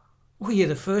 well, you're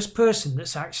the first person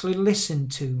that's actually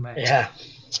listened to me. Yeah.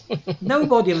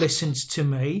 Nobody listens to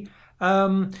me.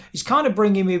 It's kind of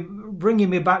bringing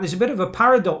me back. There's a bit of a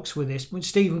paradox with this. When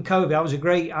Stephen Covey, I was a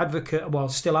great advocate, well,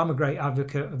 still am a great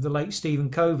advocate of the late Stephen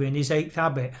Covey and his 8th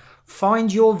habit.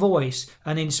 Find your voice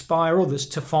and inspire others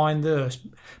to find theirs.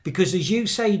 Because as you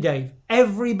say, Dave,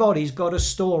 everybody's got a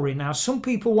story. Now, some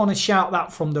people want to shout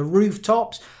that from the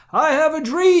rooftops. I have a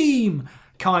dream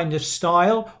kind of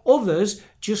style. Others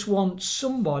just want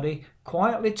somebody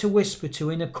quietly to whisper to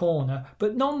in a corner.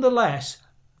 But nonetheless,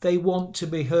 they want to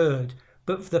be heard.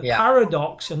 But the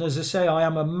paradox, and as I say, I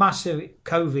am a massive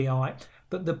Coveyite,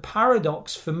 but the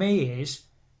paradox for me is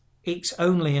it's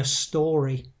only a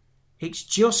story. It's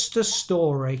just a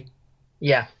story.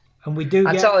 Yeah. And we do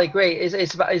I totally agree.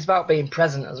 It's about being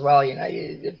present as well.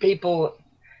 People,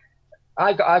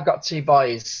 I've got 2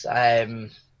 boys,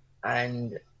 and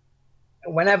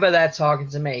whenever they're talking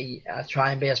to me, I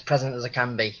try and be as present as I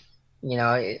can be,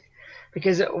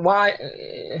 because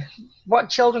what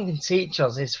children can teach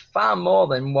us is far more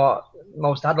than what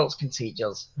most adults can teach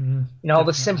us.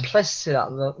 The simplicity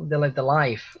that they live their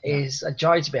life is a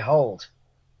joy to behold.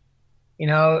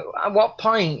 At what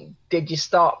point did you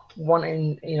stop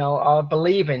wanting, or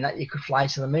believing that you could fly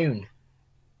to the moon?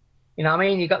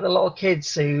 You got the little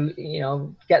kids who,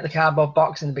 get the cardboard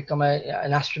box and become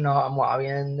an astronaut and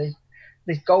whatever, and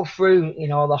they go through,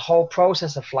 the whole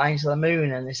process of flying to the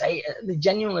moon, and they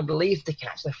genuinely believe they can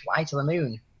actually fly to the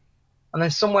moon. And then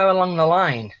somewhere along the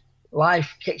line,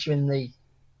 life kicks you in the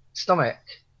stomach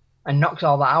and knocks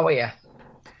all that out of you,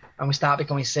 and we start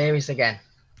becoming serious again.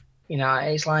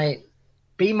 It's like,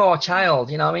 be more child.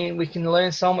 We can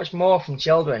learn so much more from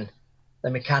children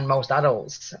than we can most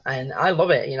adults, and I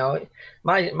love it.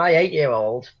 My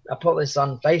 8-year-old, I put this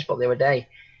on Facebook the other day.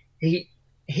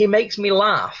 He makes me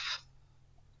laugh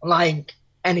like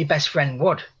any best friend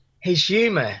would. His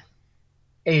humor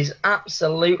is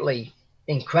absolutely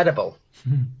incredible.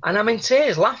 And I'm in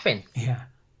tears laughing. Yeah.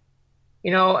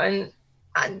 And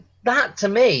that to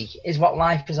me is what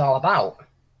life is all about.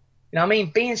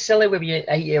 Being silly with your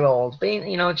 8-year-old, being,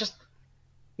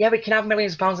 we can have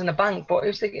millions of pounds in the bank, but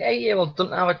if the 8-year-old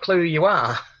doesn't have a clue who you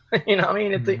are,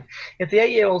 if the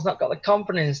 8-year-old's not got the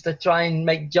confidence to try and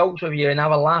make jokes with you and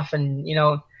have a laugh and,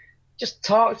 just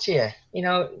talk to you,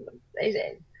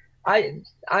 I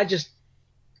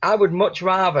would much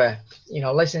rather,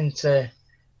 listen to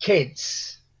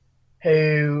kids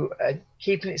who are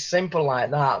keeping it simple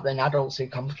like that than adults who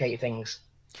complicate things.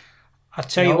 I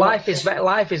tell you what,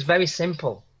 life is very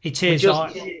simple. It is.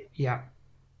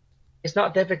 It's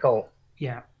not difficult.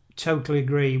 Yeah, totally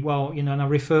agree. Well, and I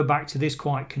refer back to this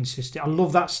quite consistent. I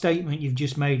love that statement you've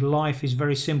just made. Life is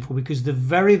very simple, because the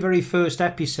very, very first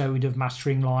episode of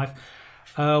Mastering Life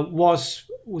was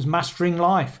Mastering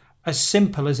Life, as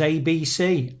simple as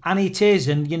ABC, and it is.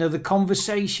 And the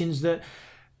conversations that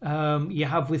you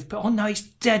have with, oh no, it's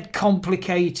dead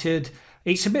complicated.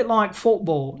 It's a bit like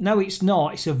football. No, it's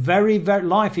not. It's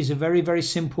life is a very, very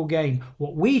simple game.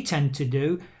 What we tend to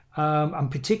do,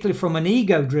 and particularly from an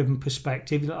ego-driven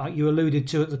perspective, like you alluded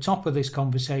to at the top of this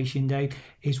conversation, Dave,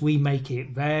 is we make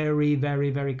it very, very,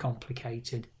 very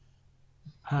complicated.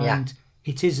 And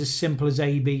it is as simple as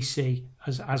ABC,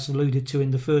 as alluded to in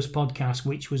the first podcast,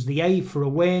 which was the A for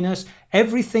awareness.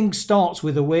 Everything starts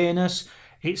with awareness.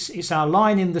 It's our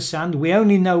line in the sand. We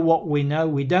only know what we know.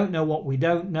 We don't know what we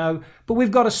don't know. But we've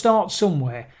got to start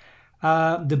somewhere.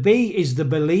 The B is the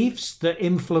beliefs that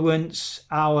influence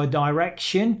our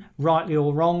direction, rightly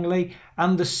or wrongly.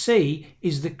 And the C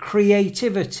is the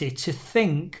creativity to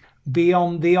think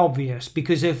beyond the obvious,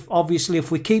 because if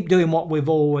we keep doing what we've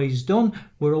always done,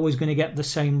 we're always going to get the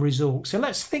same result. So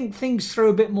let's think things through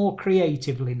a bit more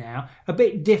creatively now, a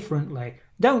bit differently.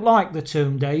 Don't like the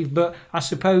term, Dave, but I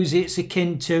suppose it's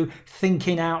akin to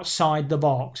thinking outside the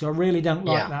box. I really don't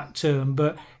like that term,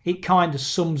 but it kind of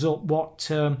sums up what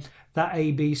that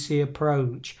ABC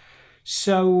approach.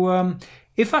 So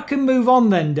if I can move on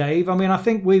then, Dave, I mean, I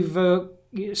think we've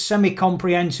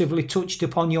semi-comprehensively touched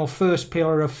upon your first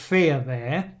pillar of fear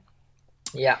there.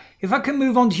 Yeah. If I can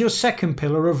move on to your second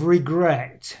pillar of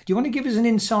regret, do you want to give us an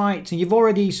insight? And you've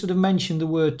already sort of mentioned the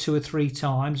word 2 or 3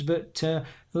 times, but a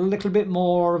little bit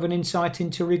more of an insight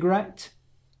into regret?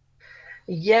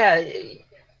 Yeah,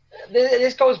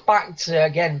 this goes back to,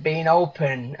 again, being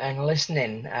open and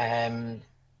listening,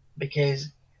 because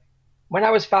when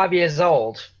I was 5 years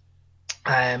old,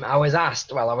 I was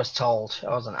told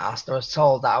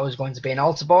that I was going to be an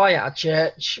altar boy at a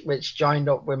church which joined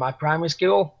up with my primary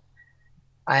school.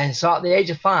 And so at the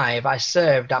age of 5, I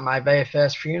served at my very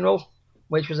first funeral,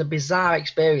 which was a bizarre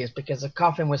experience because the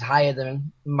coffin was higher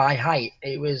than my height.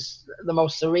 It was the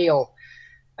most surreal.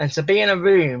 And to be in a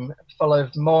room full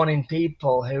of mourning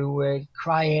people who were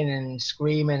crying and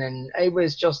screaming, and it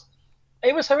was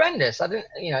horrendous.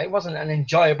 It wasn't an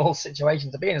enjoyable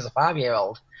situation to be in as a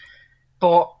 5-year-old.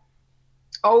 But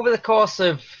over the course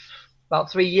of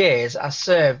about 3 years, I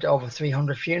served over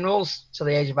 300 funerals to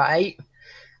the age of about 8.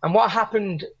 And what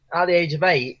happened at the age of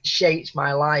 8 shaped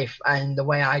my life and the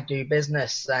way I do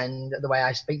business and the way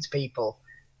I speak to people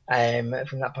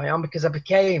from that point on, because I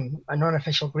became an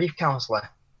unofficial grief counsellor.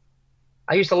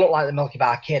 I used to look like the Milky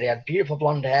Bar Kid. I had beautiful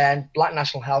blonde hair, black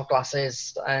National Health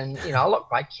glasses, and I looked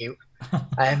quite cute.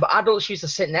 But adults used to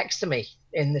sit next to me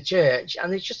in the church,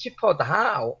 and you poured the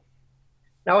heart out.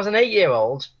 Now, as an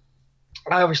 8-year-old,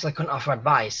 I obviously couldn't offer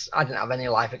advice. I didn't have any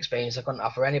life experience. I couldn't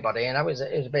offer anybody, and it was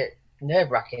a bit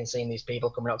nerve-wracking seeing these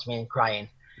people coming up to me and crying.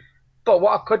 But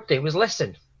what I could do was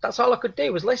listen. That's all I could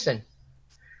do was listen.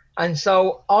 And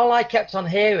so all I kept on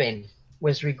hearing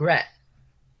was regret.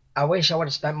 I wish I would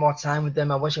have spent more time with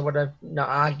them. I wish I would have not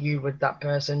argued with that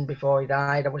person before he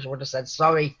died. I wish I would have said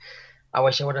sorry. I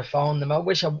wish I would have phoned them. I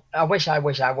wish. And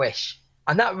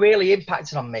that really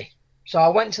impacted on me. So I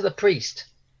went to the priest.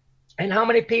 And how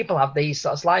many people have these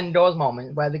sort of sliding doors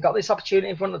moments where they got this opportunity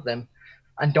in front of them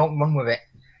and don't run with it?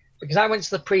 Because I went to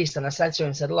the priest and I said to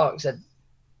him,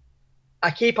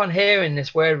 I keep on hearing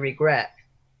this word regret.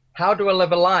 How do I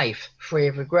live a life free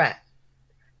of regret?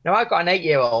 Now, I've got an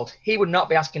 8-year-old. He would not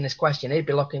be asking this question. He'd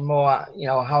be looking more at,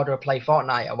 how do I play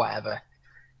Fortnite or whatever.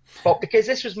 But because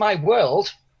this was my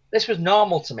world, this was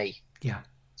normal to me. Yeah.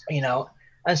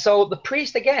 And so the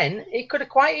priest, again, he could have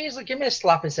quite easily given me a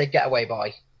slap and said, get away,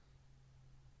 boy.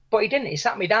 But he didn't. He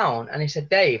sat me down and he said,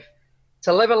 Dave,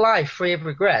 to live a life free of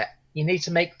regret, you need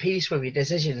to make peace with your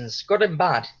decisions, good and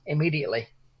bad, immediately.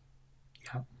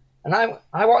 Yeah. And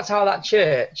I walked out of that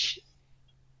church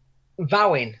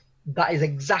vowing that is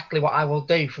exactly what I will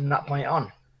do from that point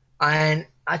on. And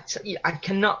I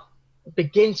cannot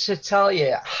begin to tell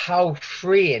you how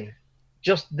freeing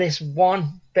just this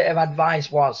one bit of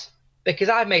advice was, because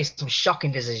I've made some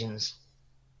shocking decisions,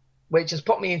 which has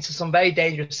put me into some very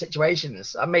dangerous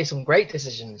situations. I've made some great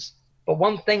decisions. But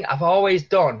one thing I've always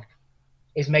done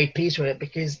is made peace with it,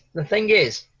 because the thing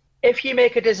is, if you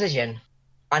make a decision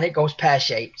and it goes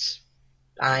pear-shaped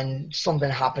and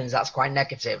something happens that's quite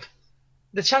negative,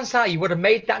 the chances are you would have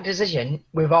made that decision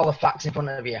with all the facts in front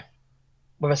of you,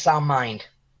 with a sound mind.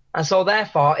 And so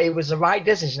therefore, it was the right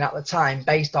decision at the time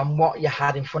based on what you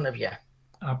had in front of you.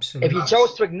 Absolutely. If you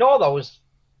chose to ignore those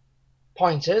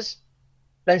pointers,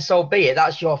 then so be it.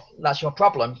 That's your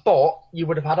problem. But you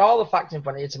would have had all the facts in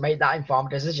front of you to make that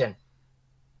informed decision.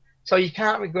 So you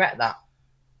can't regret that.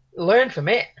 Learn from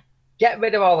it. Get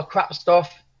rid of all the crap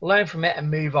stuff. Learn from it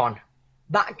and move on.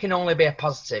 That can only be a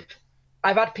positive.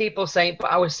 I've had people saying,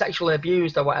 but I was sexually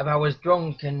abused or whatever. I was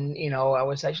drunk and, I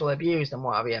was sexually abused and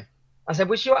what have you. I said,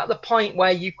 was you at the point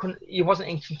where you wasn't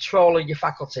in control of your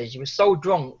faculties? You were so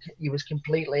drunk, you was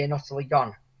completely and utterly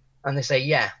gone. And they say,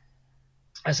 yeah.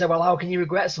 I said, well, how can you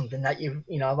regret something that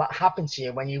that happened to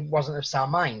you when you wasn't of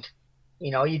sound mind?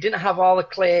 You didn't have all the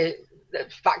clear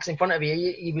facts in front of you.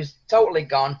 You was totally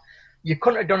gone. You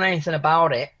couldn't have done anything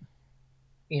about it.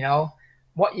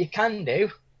 What you can do,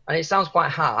 and it sounds quite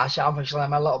harsh, obviously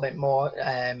I'm a little bit more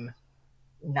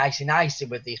nicey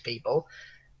with these people,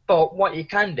 but what you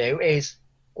can do is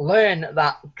learn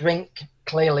that drink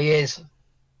clearly is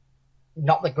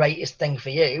not the greatest thing for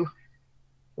you.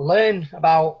 Learn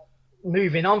about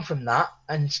moving on from that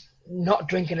and not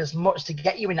drinking as much to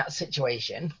get you in that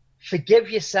situation. Forgive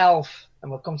yourself,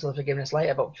 and we'll come to the forgiveness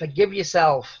later, but forgive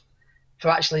yourself for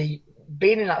actually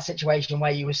being in that situation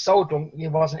where you were so drunk you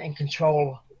wasn't in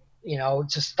control,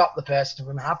 to stop the person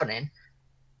from happening.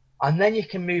 And then you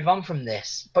can move on from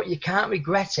this, but you can't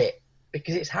regret it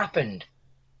because it's happened.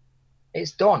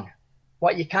 It's done.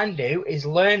 What you can do is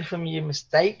learn from your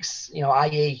mistakes,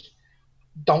 i.e.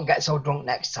 don't get so drunk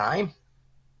next time.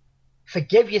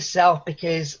 Forgive yourself,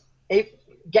 because if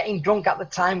getting drunk at the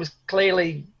time was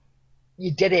clearly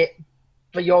you did it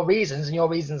for your reasons and your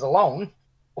reasons alone.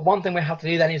 But one thing we have to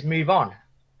do then is move on.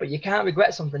 But you can't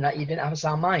regret something that you didn't have a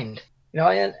sound mind.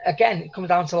 And again, it comes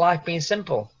down to life being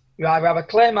simple. You either have a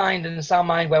clear mind and a sound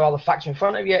mind where all the facts in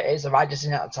front of you is the right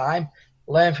decision at the time,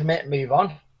 learn from it, move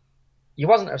on. You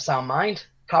wasn't a sound mind.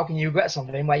 How can you regret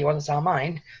something where you wasn't a sound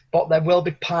mind? But there will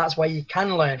be parts where you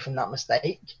can learn from that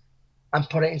mistake and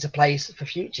put it into place for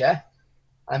future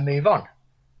and move on.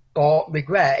 But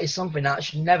regret is something that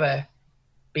should never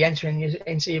be entering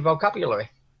into your vocabulary.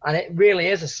 And it really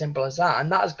is as simple as that.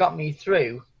 And that has got me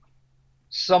through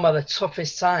some of the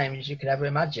toughest times you could ever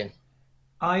imagine.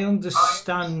 I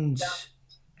understand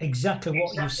exactly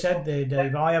what you said there,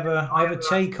 Dave. I have a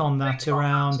take on that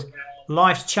around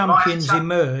life's champions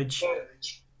emerge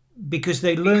because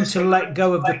they learn to let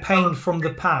go of the pain from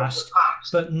the past,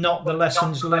 but not the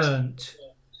lessons learnt.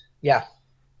 Yeah.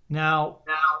 Now,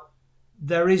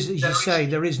 there is, as you say,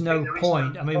 there is no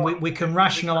point. I mean, we can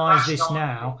rationalise this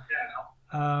now,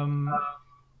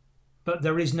 but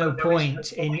there is no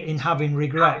point in having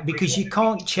regret because you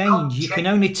can't change. You can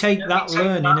only take that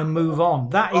learning and move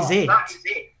on. That is it.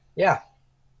 Yeah,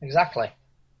 exactly.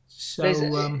 So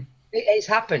it's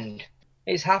happened.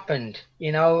 It's happened.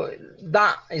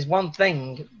 That is one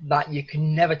thing that you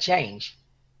can never change.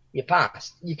 Your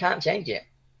past, you can't change it.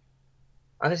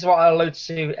 And this is what I alluded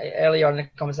to earlier in the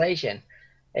conversation,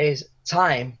 is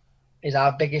time is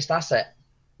our biggest asset,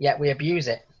 yet we abuse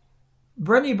it.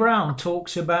 Brené Brown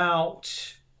talks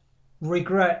about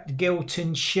regret, guilt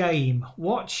and shame.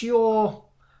 What's your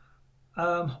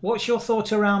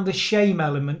thought around the shame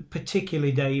element,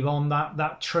 particularly, Dave, on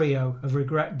that trio of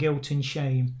regret, guilt and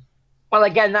shame? Well,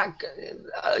 again, that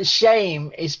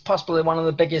shame is possibly one of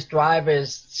the biggest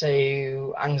drivers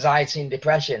to anxiety and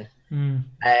depression. And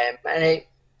it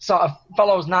sort of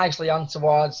follows nicely on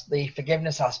towards the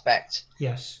forgiveness aspect.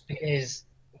 Yes. Because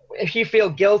if you feel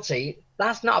guilty,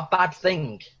 that's not a bad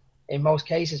thing in most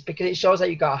cases, because it shows that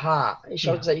you got a heart. It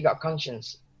shows that you got a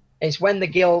conscience. It's when the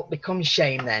guilt becomes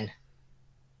shame then,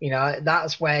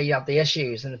 that's where you have the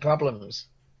issues and the problems.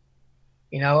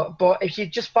 But if you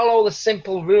just follow the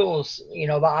simple rules,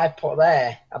 that I put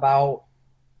there about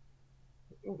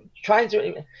trying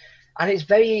to, and it's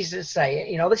very easy to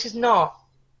say, this is not,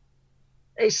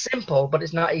 it's simple, but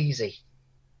it's not easy.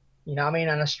 And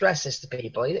I stress this to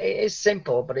people. It is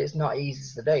simple, but it's not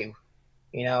easy to do,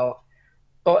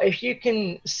 But if you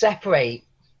can separate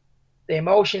the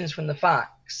emotions from the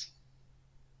facts,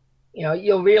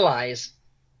 you'll realize.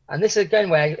 And this is again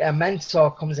where a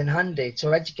mentor comes in handy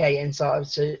to educate and sort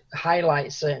of to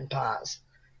highlight certain parts.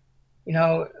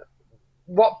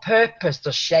 What purpose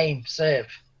does shame serve?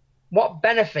 What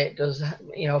benefit does,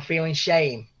 feeling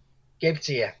shame give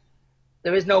to you?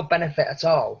 There is no benefit at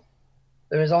all.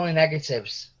 There is only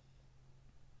negatives.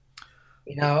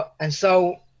 And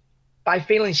so by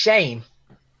feeling shame,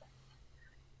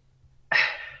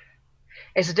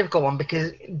 it's a difficult one,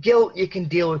 because guilt you can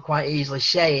deal with quite easily.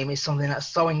 Shame is something that's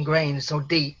so ingrained, so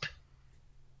deep,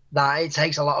 that it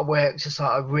takes a lot of work to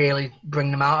sort of really bring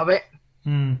them out of it.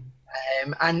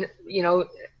 And,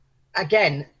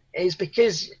 again, it's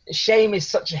because shame is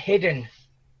such a hidden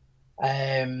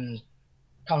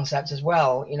concept as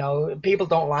well. People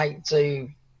don't like to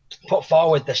put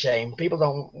forward the shame. People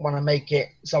don't want to make it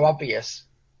so obvious.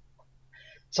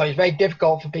 So it's very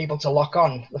difficult for people to lock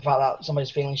on the fact that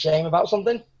somebody's feeling shame about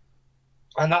something.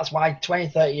 And that's why 20,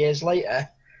 30 years later,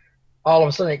 all of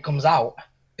a sudden it comes out,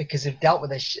 because they've dealt with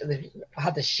this, they've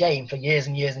had this shame for years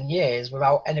and years and years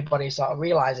without anybody sort of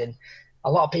realizing.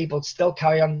 A lot of people still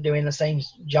carry on doing the same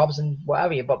jobs and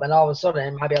whatever, but then all of a sudden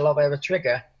it might be a little bit of a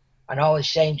trigger, and all this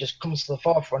shame just comes to the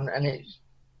forefront and it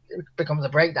becomes a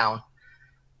breakdown.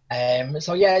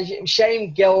 So yeah,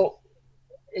 shame, guilt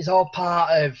is all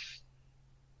part of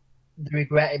the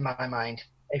regret in my mind.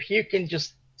 If you can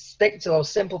just stick to those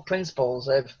simple principles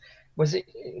of, did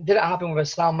it happen with a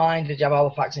sound mind? Did you have all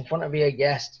the facts in front of you?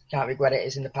 Yes, can't regret it.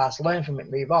 It's in the past. Learn from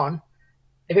it, move on.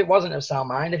 If it wasn't a sound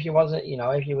mind, if you wasn't,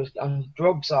 if you was on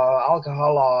drugs or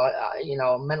alcohol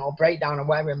or, mental breakdown or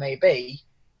whatever it may be,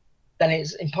 then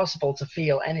it's impossible to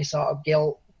feel any sort of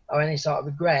guilt or any sort of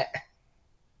regret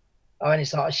or any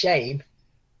sort of shame,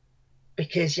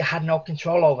 because you had no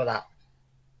control over that.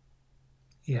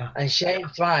 Yeah. And shame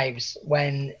thrives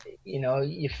when,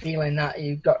 you're feeling that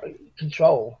you've got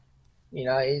control.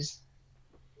 There's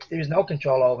no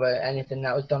control over anything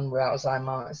that was done without our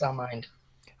mind.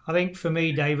 I think for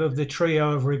me, Dave, of the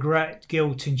trio of regret,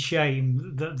 guilt, and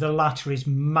shame, the latter is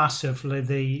massively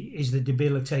the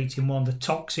debilitating one, the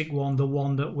toxic one, the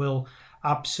one that will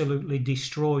absolutely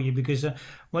destroy you. Because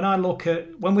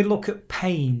when we look at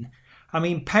pain, I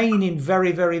mean, pain in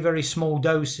very, very, very small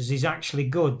doses is actually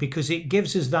good because it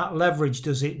gives us that leverage,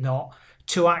 does it not,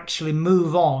 to actually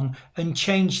move on and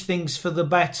change things for the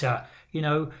better.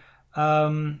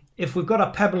 If we've got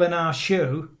a pebble in our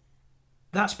shoe,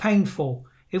 that's painful.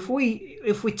 If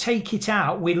we take it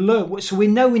out, we learn, so we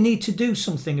know we need to do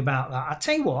something about that. I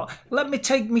tell you what, let me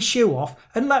take my shoe off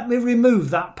and let me remove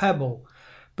that pebble.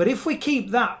 But if we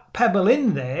keep that pebble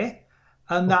in there,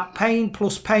 and that pain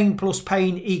plus pain plus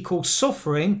pain equals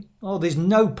suffering, there's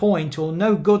no point or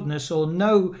no goodness or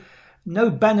no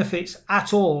benefits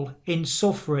at all in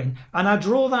suffering. And I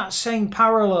draw that same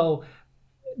parallel,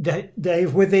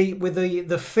 Dave, with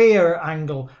the fear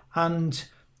angle and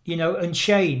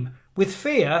shame. With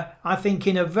fear, I think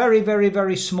in a very, very,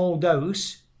 very small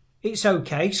dose, it's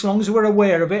okay, as long as we're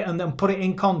aware of it and then put it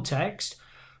in context.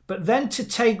 But then to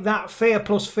take that fear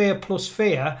plus fear plus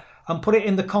fear and put it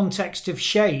in the context of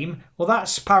shame, well,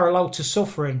 that's parallel to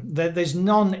suffering. There's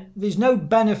no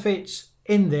benefits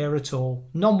in there at all,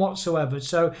 none whatsoever.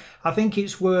 So I think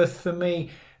it's worth for me,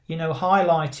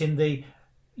 highlighting the,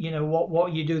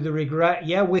 what you do, the regret.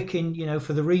 Yeah, we can,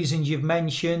 for the reasons you've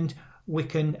mentioned, we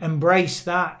can embrace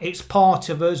that. It's part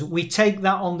of us. We take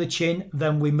that on the chin,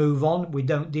 then we move on. We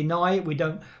don't deny it. We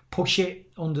don't push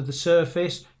it under the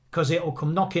surface because it'll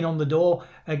come knocking on the door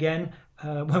again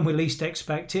when we least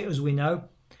expect it, as we know.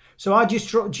 So I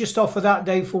just offer that,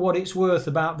 Dave, for what it's worth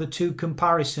about the two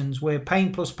comparisons where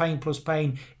pain plus pain plus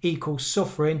pain equals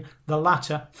suffering. The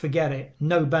latter, forget it,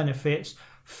 no benefits.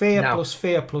 Fear plus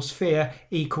fear plus fear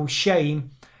equals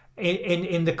shame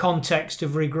in the context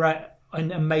of regret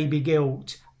and maybe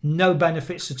guilt. No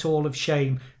benefits at all of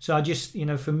shame. So I just,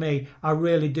 for me, I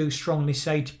really do strongly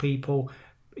say to people,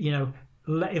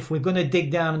 if we're going to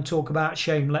dig down and talk about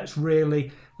shame, let's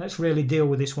really deal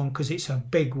with this one because it's a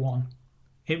big one.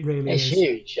 It really is. It's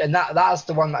huge, and that's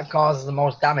the one that causes the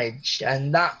most damage,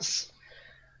 and that's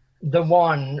the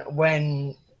one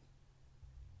when,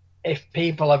 if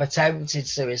people have attempted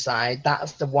suicide,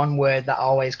 that's the one word that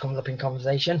always comes up in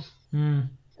conversation.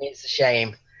 It's a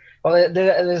shame. Well,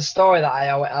 there's a story that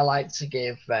I like to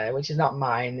give, which is not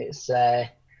mine. It's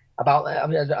about.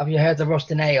 Have you heard the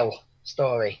Rusty Nail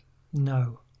story?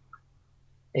 No.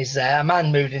 It's a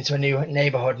man moved into a new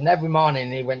neighbourhood, and every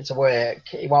morning he went to work.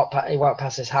 He walked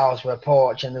past his house with a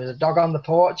porch, and there was a dog on the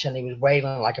porch, and he was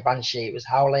wailing like a banshee. It was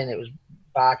howling, it was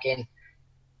barking,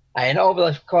 and over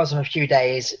the course of a few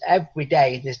days, every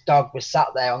day this dog was sat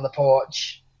there on the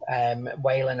porch,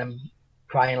 wailing and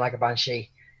crying like a banshee.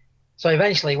 So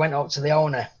eventually he went up to the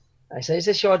owner. I said, "Is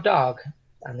this your dog?"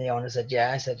 And the owner said,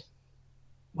 "Yeah." I said,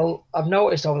 "Well, I've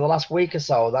noticed over the last week or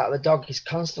so that the dog is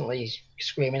constantly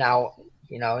screaming out,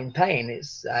 in pain.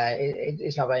 It's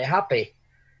not very happy." He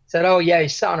said, "Oh yeah,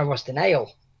 he's sat on a rusty nail."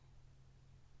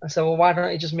 I said, "Well, why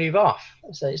don't you just move off?"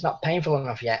 I said, "It's not painful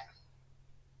enough yet."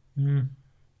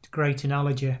 It's a great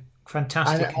analogy.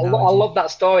 Fantastic analogy. I love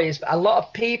that story. Is a lot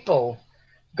of people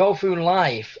go through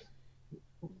life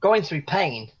going through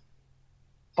pain,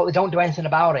 but they don't do anything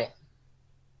about it.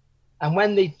 And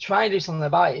when they try and do something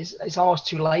about it, it's almost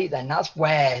too late then. That's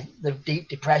where the deep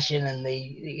depression and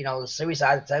the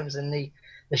suicide attempts and the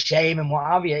shame and what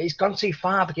have you, it's gone too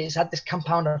far because it's had this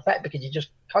compounding effect because you're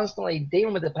just constantly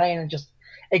dealing with the pain and just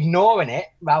ignoring it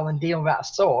rather than dealing with that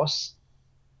source.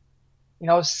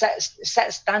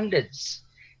 Set standards.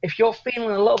 If you're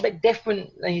feeling a little bit different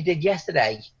than you did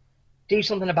yesterday, do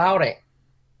something about it.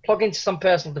 Plug into some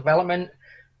personal development.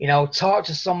 Talk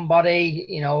to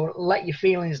somebody, let your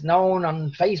feelings known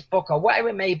on Facebook or whatever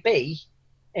it may be.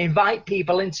 Invite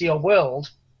people into your world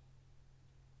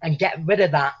and get rid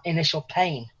of that initial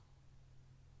pain.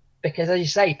 Because as you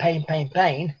say, pain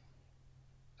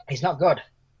is not good.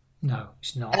 No,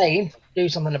 it's not. Pain, do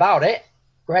something about it,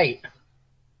 great.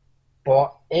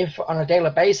 But if on a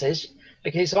daily basis,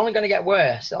 because it's only going to get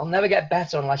worse, it'll never get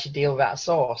better unless you deal with that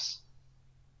source.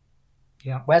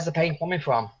 Yeah. Where's the pain coming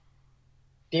from?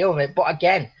 Deal with it. But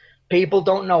again, people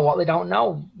don't know what they don't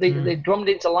know. They're drummed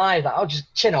into life that,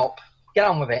 just chin up, get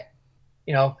on with it.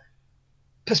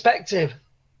 Perspective.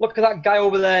 Look at that guy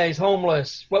over there. He's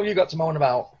homeless. What have you got to moan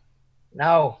about?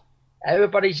 No.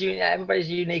 Everybody's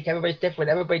unique. Everybody's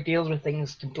different. Everybody deals with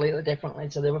things completely differently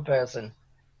to the other person.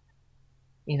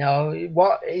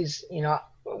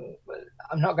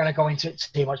 I'm not going to go into it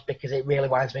too much because it really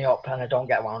winds me up and I don't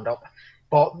get wound up.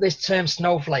 But this term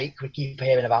snowflake we keep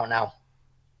hearing about now.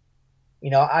 You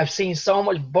know, I've seen so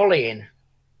much bullying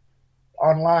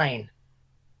online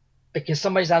because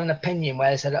somebody's had an opinion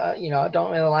where they said, you know, I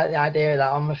don't really like the idea of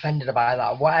that, I'm offended by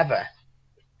that, or whatever.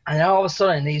 And then all of a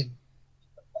sudden, these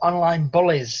online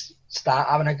bullies start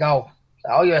having a go.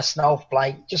 Oh, you're a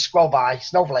snowflake. Just scroll by,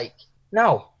 snowflake.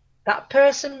 No, that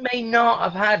person may not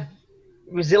have had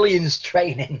resilience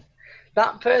training.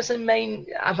 That person may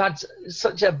have had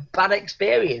such a bad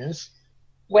experience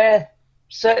where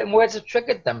certain words have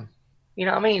triggered them. You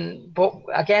know what I mean? But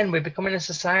again, we're becoming a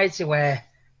society where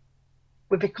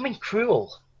we're becoming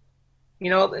cruel. You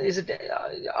know,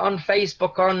 on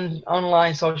Facebook, on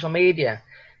online social media,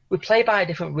 we play by a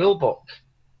different rule book.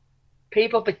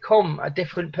 People become a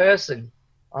different person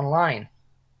online,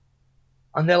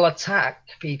 and they'll attack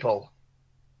people.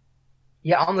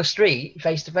 Yet on the street,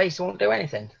 face to face, they won't do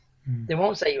anything. They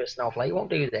won't say you're a snowflake. Won't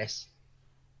do this.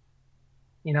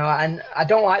 You know, and I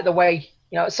don't like the way,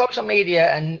 you know, social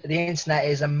media and the internet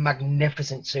is a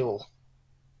magnificent tool.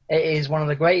 It is one of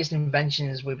the greatest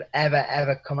inventions we've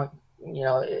ever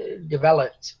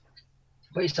developed.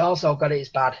 But it's also got its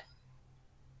bad.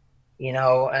 You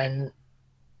know, and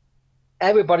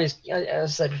everybody's,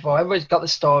 as I said before, everybody's got the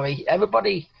story.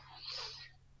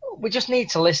 We just need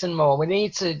to listen more. We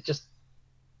need to just,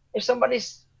 if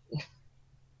somebody's,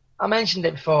 I mentioned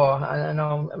it before, I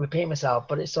know I'm repeating myself,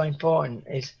 but it's so important,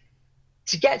 is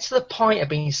to get to the point of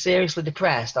being seriously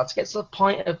depressed or to get to the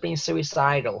point of being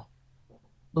suicidal,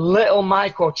 little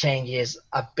micro changes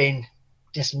have been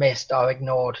dismissed or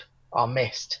ignored or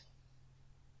missed.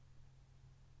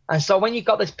 And so when you've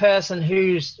got this person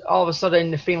who's all of a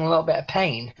sudden feeling a little bit of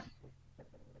pain,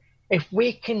 if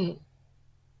we can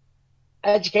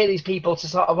educate these people to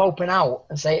sort of open out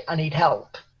and say, I need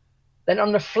help, then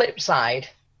on the flip side,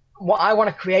 what I want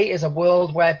to create is a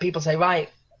world where people say, right,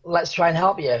 let's try and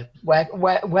help you.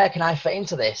 Where can I fit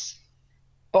into this?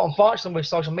 But unfortunately, with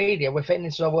social media, we're fitting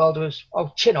into a world of,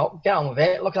 oh, chin up, get on with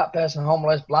it, look at that person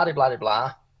homeless, blah, blah, blah,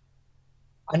 blah,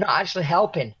 and not actually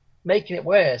helping, making it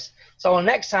worse. So the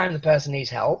next time the person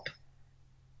needs help,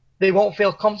 they won't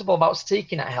feel comfortable about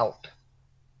seeking that help.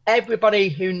 Everybody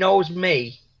who knows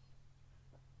me,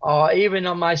 or even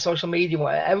on my social media,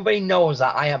 everybody knows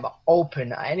that I am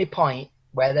open at any point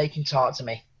where they can talk to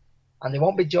me, and they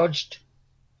won't be judged,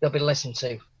 they'll be listened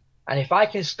to. And if I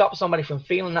can stop somebody from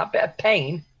feeling that bit of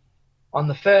pain on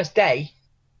the first day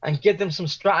and give them some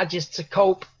strategies to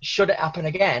cope should it happen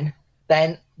again,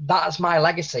 then that's my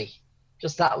legacy.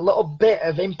 Just that little bit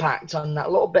of impact on that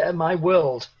little bit of my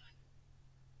world,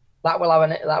 that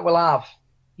will have,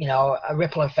 you know, a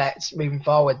ripple effect moving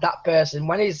forward. That person,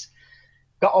 when he's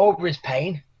got over his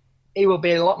pain, he will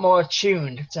be a lot more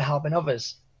attuned to helping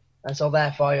others, and so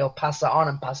therefore he'll pass that on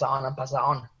and pass that on and pass that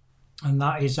on. And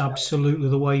that is absolutely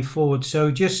the way forward.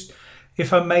 So just,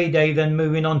 if I may, Dave, then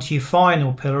moving on to your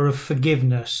final pillar of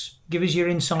forgiveness, give us your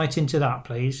insight into that,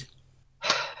 please.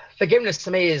 Forgiveness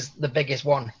to me is the biggest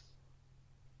one.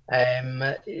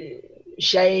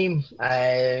 Shame,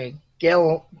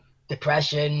 guilt,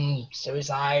 depression,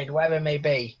 suicide, whatever it may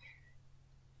be.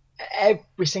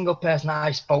 Every single person that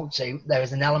I spoke to, there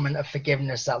is an element of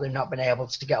forgiveness that they've not been able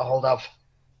to get a hold of,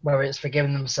 whether it's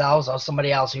forgiving themselves or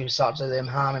somebody else who sought to do them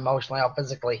harm emotionally or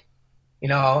physically. You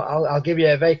know, I'll give you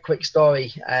a very quick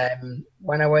story.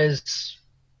 When I was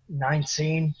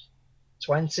 19,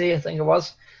 20, I think it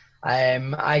was,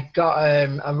 I got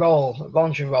a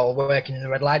voluntary role working in the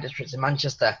red light district in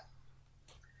Manchester.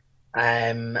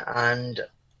 And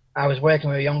I was working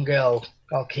with a young girl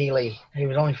called Keely, who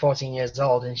was only 14 years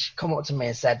old, and she come up to me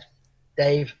and said,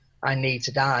 Dave, I need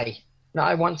to die. Not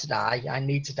I want to die, I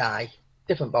need to die.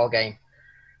 Different ball game.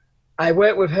 I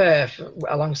worked with her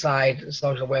alongside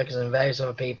social workers and various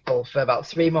other people for about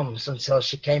 3 months until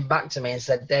she came back to me and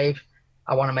said, Dave,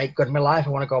 I want to make good of my life. I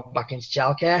want to go back into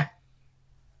childcare.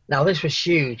 Now, this was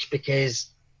huge because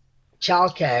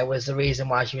childcare was the reason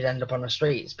why she would end up on the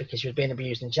streets, because she was being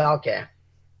abused in childcare.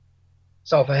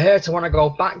 So for her to want to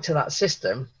go back to that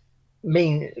system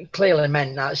clearly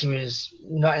meant that she was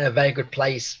not in a very good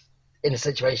place in the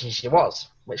situation she was,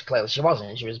 which clearly she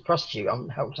wasn't. She was a prostitute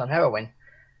hooked on heroin.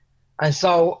 And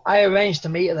so I arranged to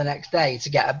meet her the next day to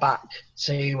get her back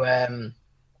to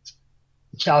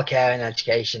childcare and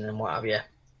education and what have you.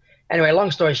 Anyway, long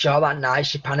story short, that night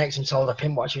she panicked and told her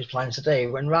pimp what she was planning to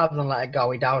do. And rather than let her go,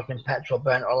 he doused her in petrol,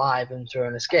 burnt her alive and threw her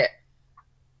in a skip.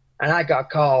 And I got a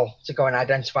call to go and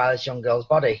identify this young girl's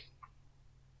body.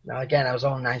 Now, again, I was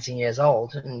only 19 years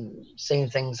old and seeing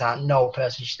things that no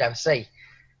person should ever see.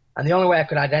 And the only way I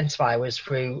could identify was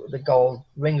through the gold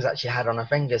rings that she had on her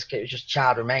fingers, because it was just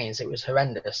charred remains. It was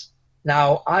horrendous.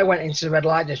 Now, I went into the red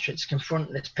light district to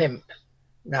confront this pimp.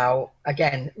 Now,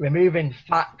 again, removing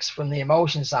facts from the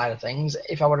emotion side of things,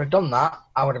 if I would have done that,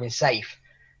 I would have been safe.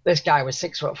 This guy was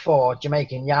 6'4",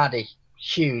 Jamaican yardie,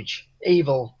 huge,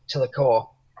 evil to the core.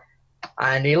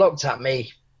 And he looked at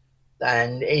me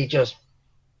and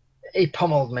he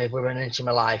pummeled me within an inch of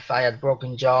my life. I had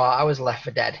broken jaw. I was left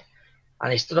for dead.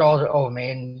 And he stood over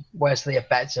me and words to the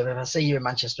effect of, if I see you in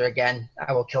Manchester again,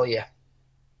 I will kill you.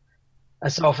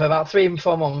 And so for about 3 or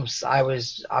 4 months, I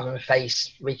was having my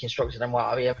face reconstructed and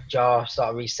whatever, jaw sort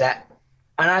of reset.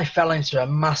 And I fell into a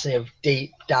massive,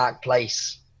 deep, dark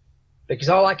place. Because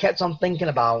all I kept on thinking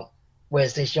about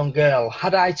was this young girl.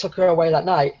 Had I took her away that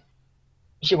night,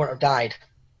 she wouldn't have died.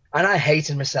 And I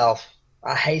hated myself.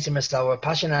 I hated myself with a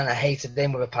passion, and I hated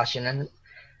him with a passion. And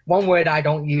one word I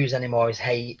don't use anymore is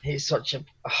hate. It's such a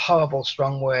horrible,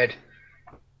 strong word.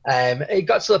 It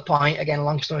got to the point, again,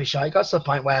 long story short, it got to the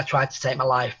point where I tried to take my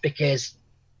life because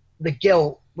the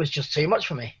guilt was just too much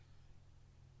for me.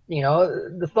 You know,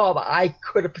 the thought that I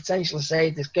could have potentially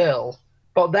saved this girl.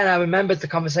 But then I remembered the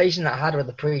conversation that I had with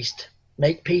the priest.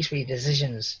 Make peace with your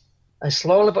decisions. And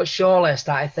slowly but surely I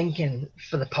started thinking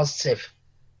for the positive.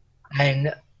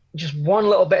 And just one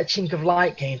little bit of chink of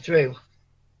light came through.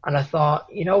 And I thought,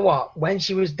 you know what? When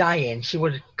she was dying, she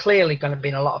was clearly going to be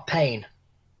in a lot of pain.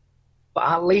 But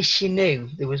at least she knew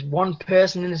there was one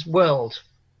person in this world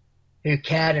who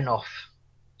cared enough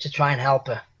to try and help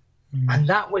her. And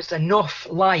that was enough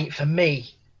light for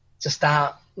me to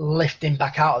start lifting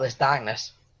back out of this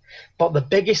darkness. But the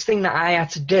biggest thing that I had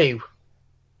to do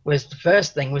was, the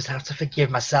first thing was to have to forgive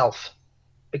myself,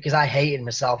 because I hated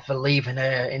myself for leaving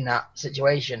her in that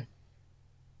situation.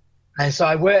 And so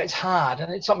I worked hard,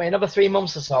 and it took me another 3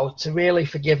 months or so to really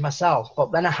forgive myself.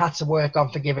 But then I had to work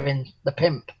on forgiving the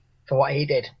pimp for what he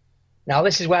did. Now,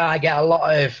 this is where I get a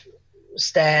lot of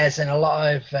stares and a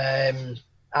lot of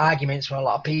arguments from a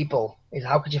lot of people, is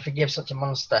how could you forgive such a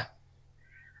monster?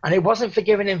 And it wasn't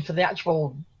forgiving him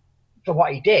for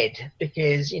what he did,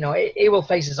 because, you know, he will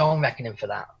face his own reckoning for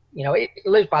that. You know, he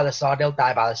lives by the sword, he'll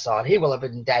die by the sword. He will have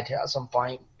been dead at some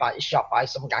point, shot by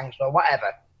some gangster or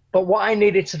whatever. But what I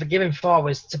needed to forgive him for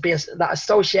was to be that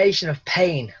association of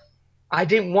pain. I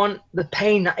didn't want the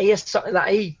pain that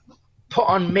he put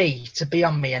on me to be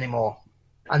on me anymore.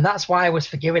 And that's why I was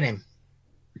forgiving him.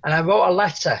 And I wrote a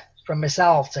letter from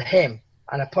myself to him,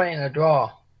 and I put it in a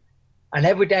drawer. And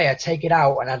every day I'd take it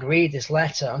out and I'd read this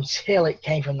letter until it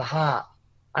came from the heart.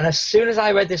 And as soon as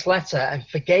I read this letter and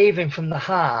forgave him from the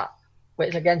heart,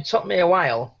 which again took me a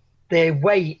while, the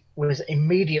weight was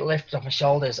immediately lifted off my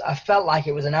shoulders. I felt like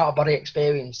it was an out-of-body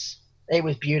experience. It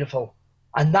was beautiful.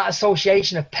 And that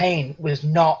association of pain was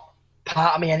not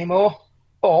part of me anymore.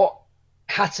 But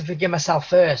I had to forgive myself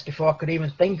first before I could even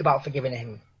think about forgiving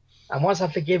him. And once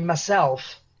I forgave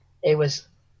myself, it was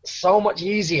so much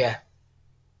easier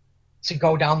to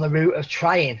go down the route of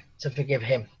trying to forgive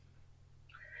him.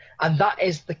 And that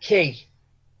is the key,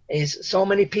 is so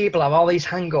many people have all these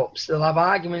hang-ups. They'll have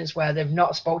arguments where they've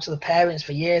not spoke to the parents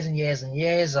for years and years and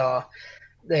years, or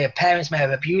their parents may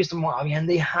have abused them, and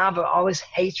they have all this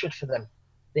hatred for them.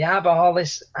 They have all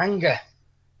this anger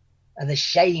and this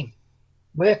shame.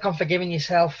 Work on forgiving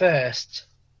yourself first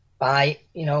by,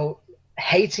 you know,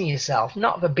 hating yourself,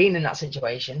 not for being in that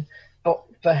situation, but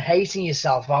for hating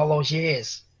yourself for all those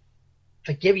years.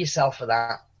 Forgive yourself for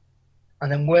that,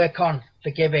 and then work on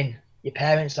forgiving your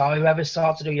parents or whoever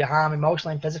sought to do you harm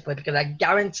emotionally and physically, because I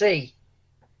guarantee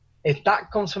if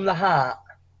that comes from the heart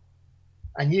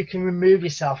and you can remove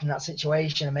yourself from that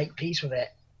situation and make peace with it,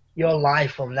 your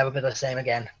life will never be the same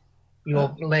again.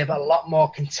 You'll live a lot more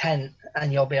content,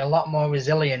 and you'll be a lot more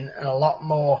resilient and a lot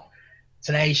more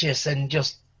tenacious and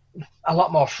just a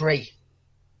lot more free.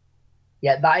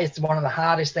 Yet that is one of the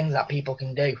hardest things that people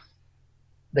can do.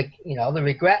 The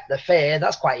regret, the fear,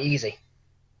 that's quite easy.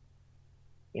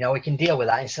 You know, we can deal with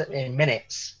that in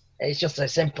minutes. It's just a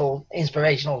simple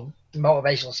inspirational,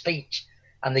 motivational speech,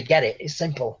 and they get it. It's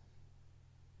simple.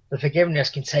 The forgiveness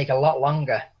can take a lot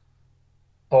longer,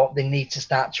 but they need to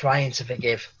start trying to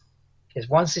forgive. Because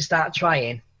once they start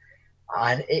trying,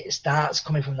 and it starts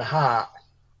coming from the heart,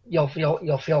 you'll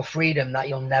feel freedom that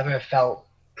you'll never have felt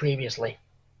previously,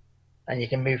 and you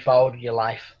can move forward with your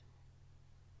life.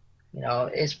 You know,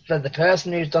 it's for the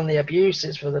person who's done the abuse,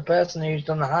 it's for the person who's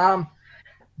done the harm.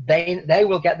 They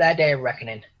will get their day of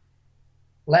reckoning.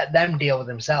 Let them deal with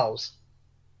themselves.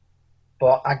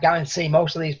 But I guarantee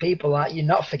most of these people that you're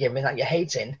not forgiving, that you're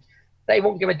hating, they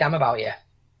won't give a damn about you.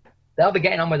 They'll be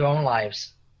getting on with their own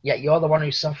lives, yet you're the one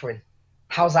who's suffering.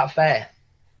 How's that fair?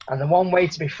 And the one way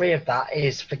to be free of that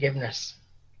is forgiveness.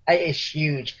 It is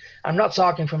huge. I'm not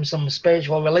talking from some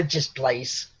spiritual religious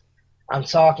place. I'm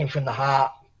talking from the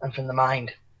heart and from the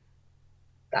mind.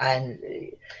 And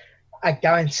I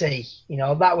guarantee,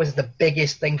 that was the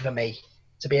biggest thing for me,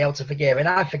 to be able to forgive. And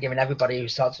I've forgiven everybody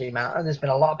who's tried to do me harm. And there's been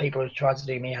a lot of people who've tried to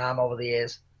do me harm over the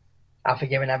years. I've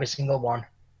forgiven every single one.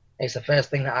 It's the first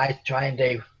thing that I try and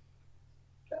do.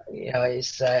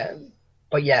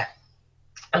 But yeah,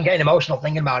 I'm getting emotional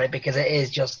thinking about it, because it is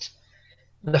just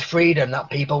the freedom that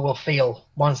people will feel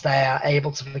once they are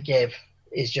able to forgive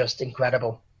is just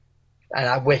incredible. And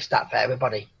I wish that for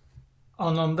everybody.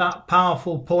 And on that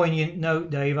powerful, poignant note,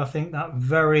 Dave, I think that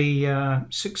very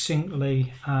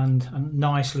succinctly and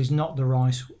nicely is not the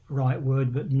right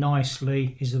word, but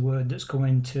nicely is the word that's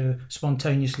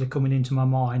spontaneously coming into my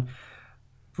mind,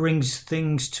 brings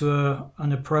things to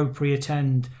an appropriate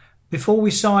end. Before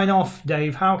we sign off,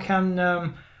 Dave, how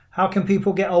can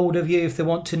people get hold of you if they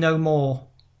want to know more?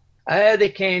 They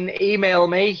can email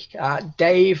me at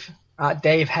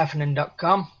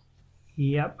dave@daveheffernan.com.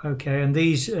 Yep, okay. And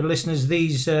these listeners,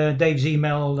 Dave's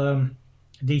email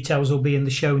details will be in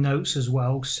the show notes as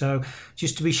well. So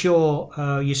just to be sure,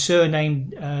 your surname,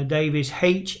 Dave, is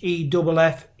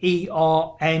Hefffernan.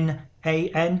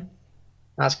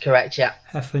 That's correct, yeah.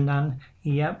 Heffernan.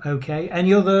 Yep, okay.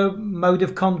 Any other mode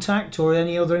of contact or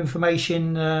any other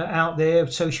information out there,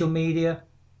 social media?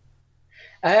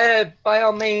 By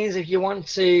all means, if you want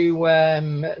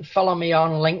to follow me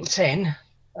on LinkedIn,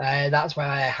 that's where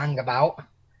I hang about.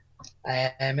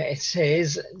 It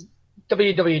is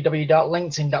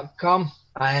www.linkedin.com,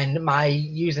 and my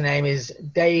username is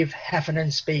Dave Heffernan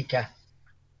Speaker.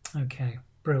 Okay,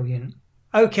 brilliant.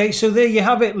 Okay, so there you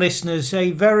have it, listeners.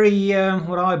 A very,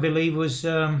 what I believe was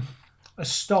a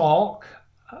stark,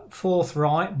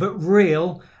 forthright, but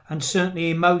real and certainly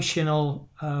emotional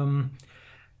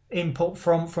input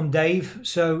from Dave.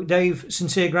 So, Dave,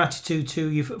 sincere gratitude to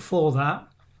you for that.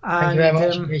 Thank you very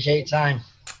much. Appreciate your time.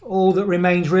 All that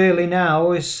remains really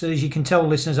now is, as you can tell,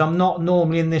 listeners, I'm not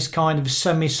normally in this kind of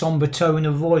semi-somber tone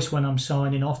of voice when I'm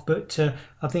signing off, but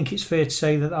I think it's fair to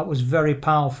say that was very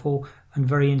powerful and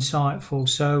very insightful.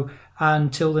 So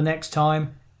until the next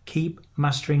time, keep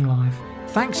mastering life.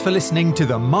 Thanks for listening to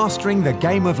the Mastering the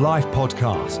Game of Life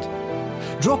podcast.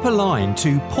 Drop a line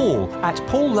to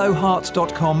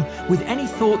paul@paulloharts.com with any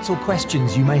thoughts or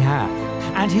questions you may have,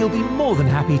 and he'll be more than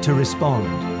happy to respond.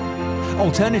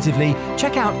 Alternatively,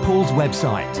 check out Paul's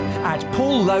website at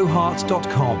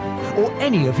paulloharts.com or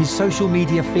any of his social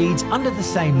media feeds under the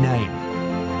same name.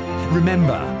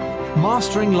 Remember,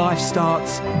 mastering life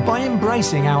starts by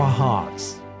embracing our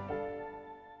hearts.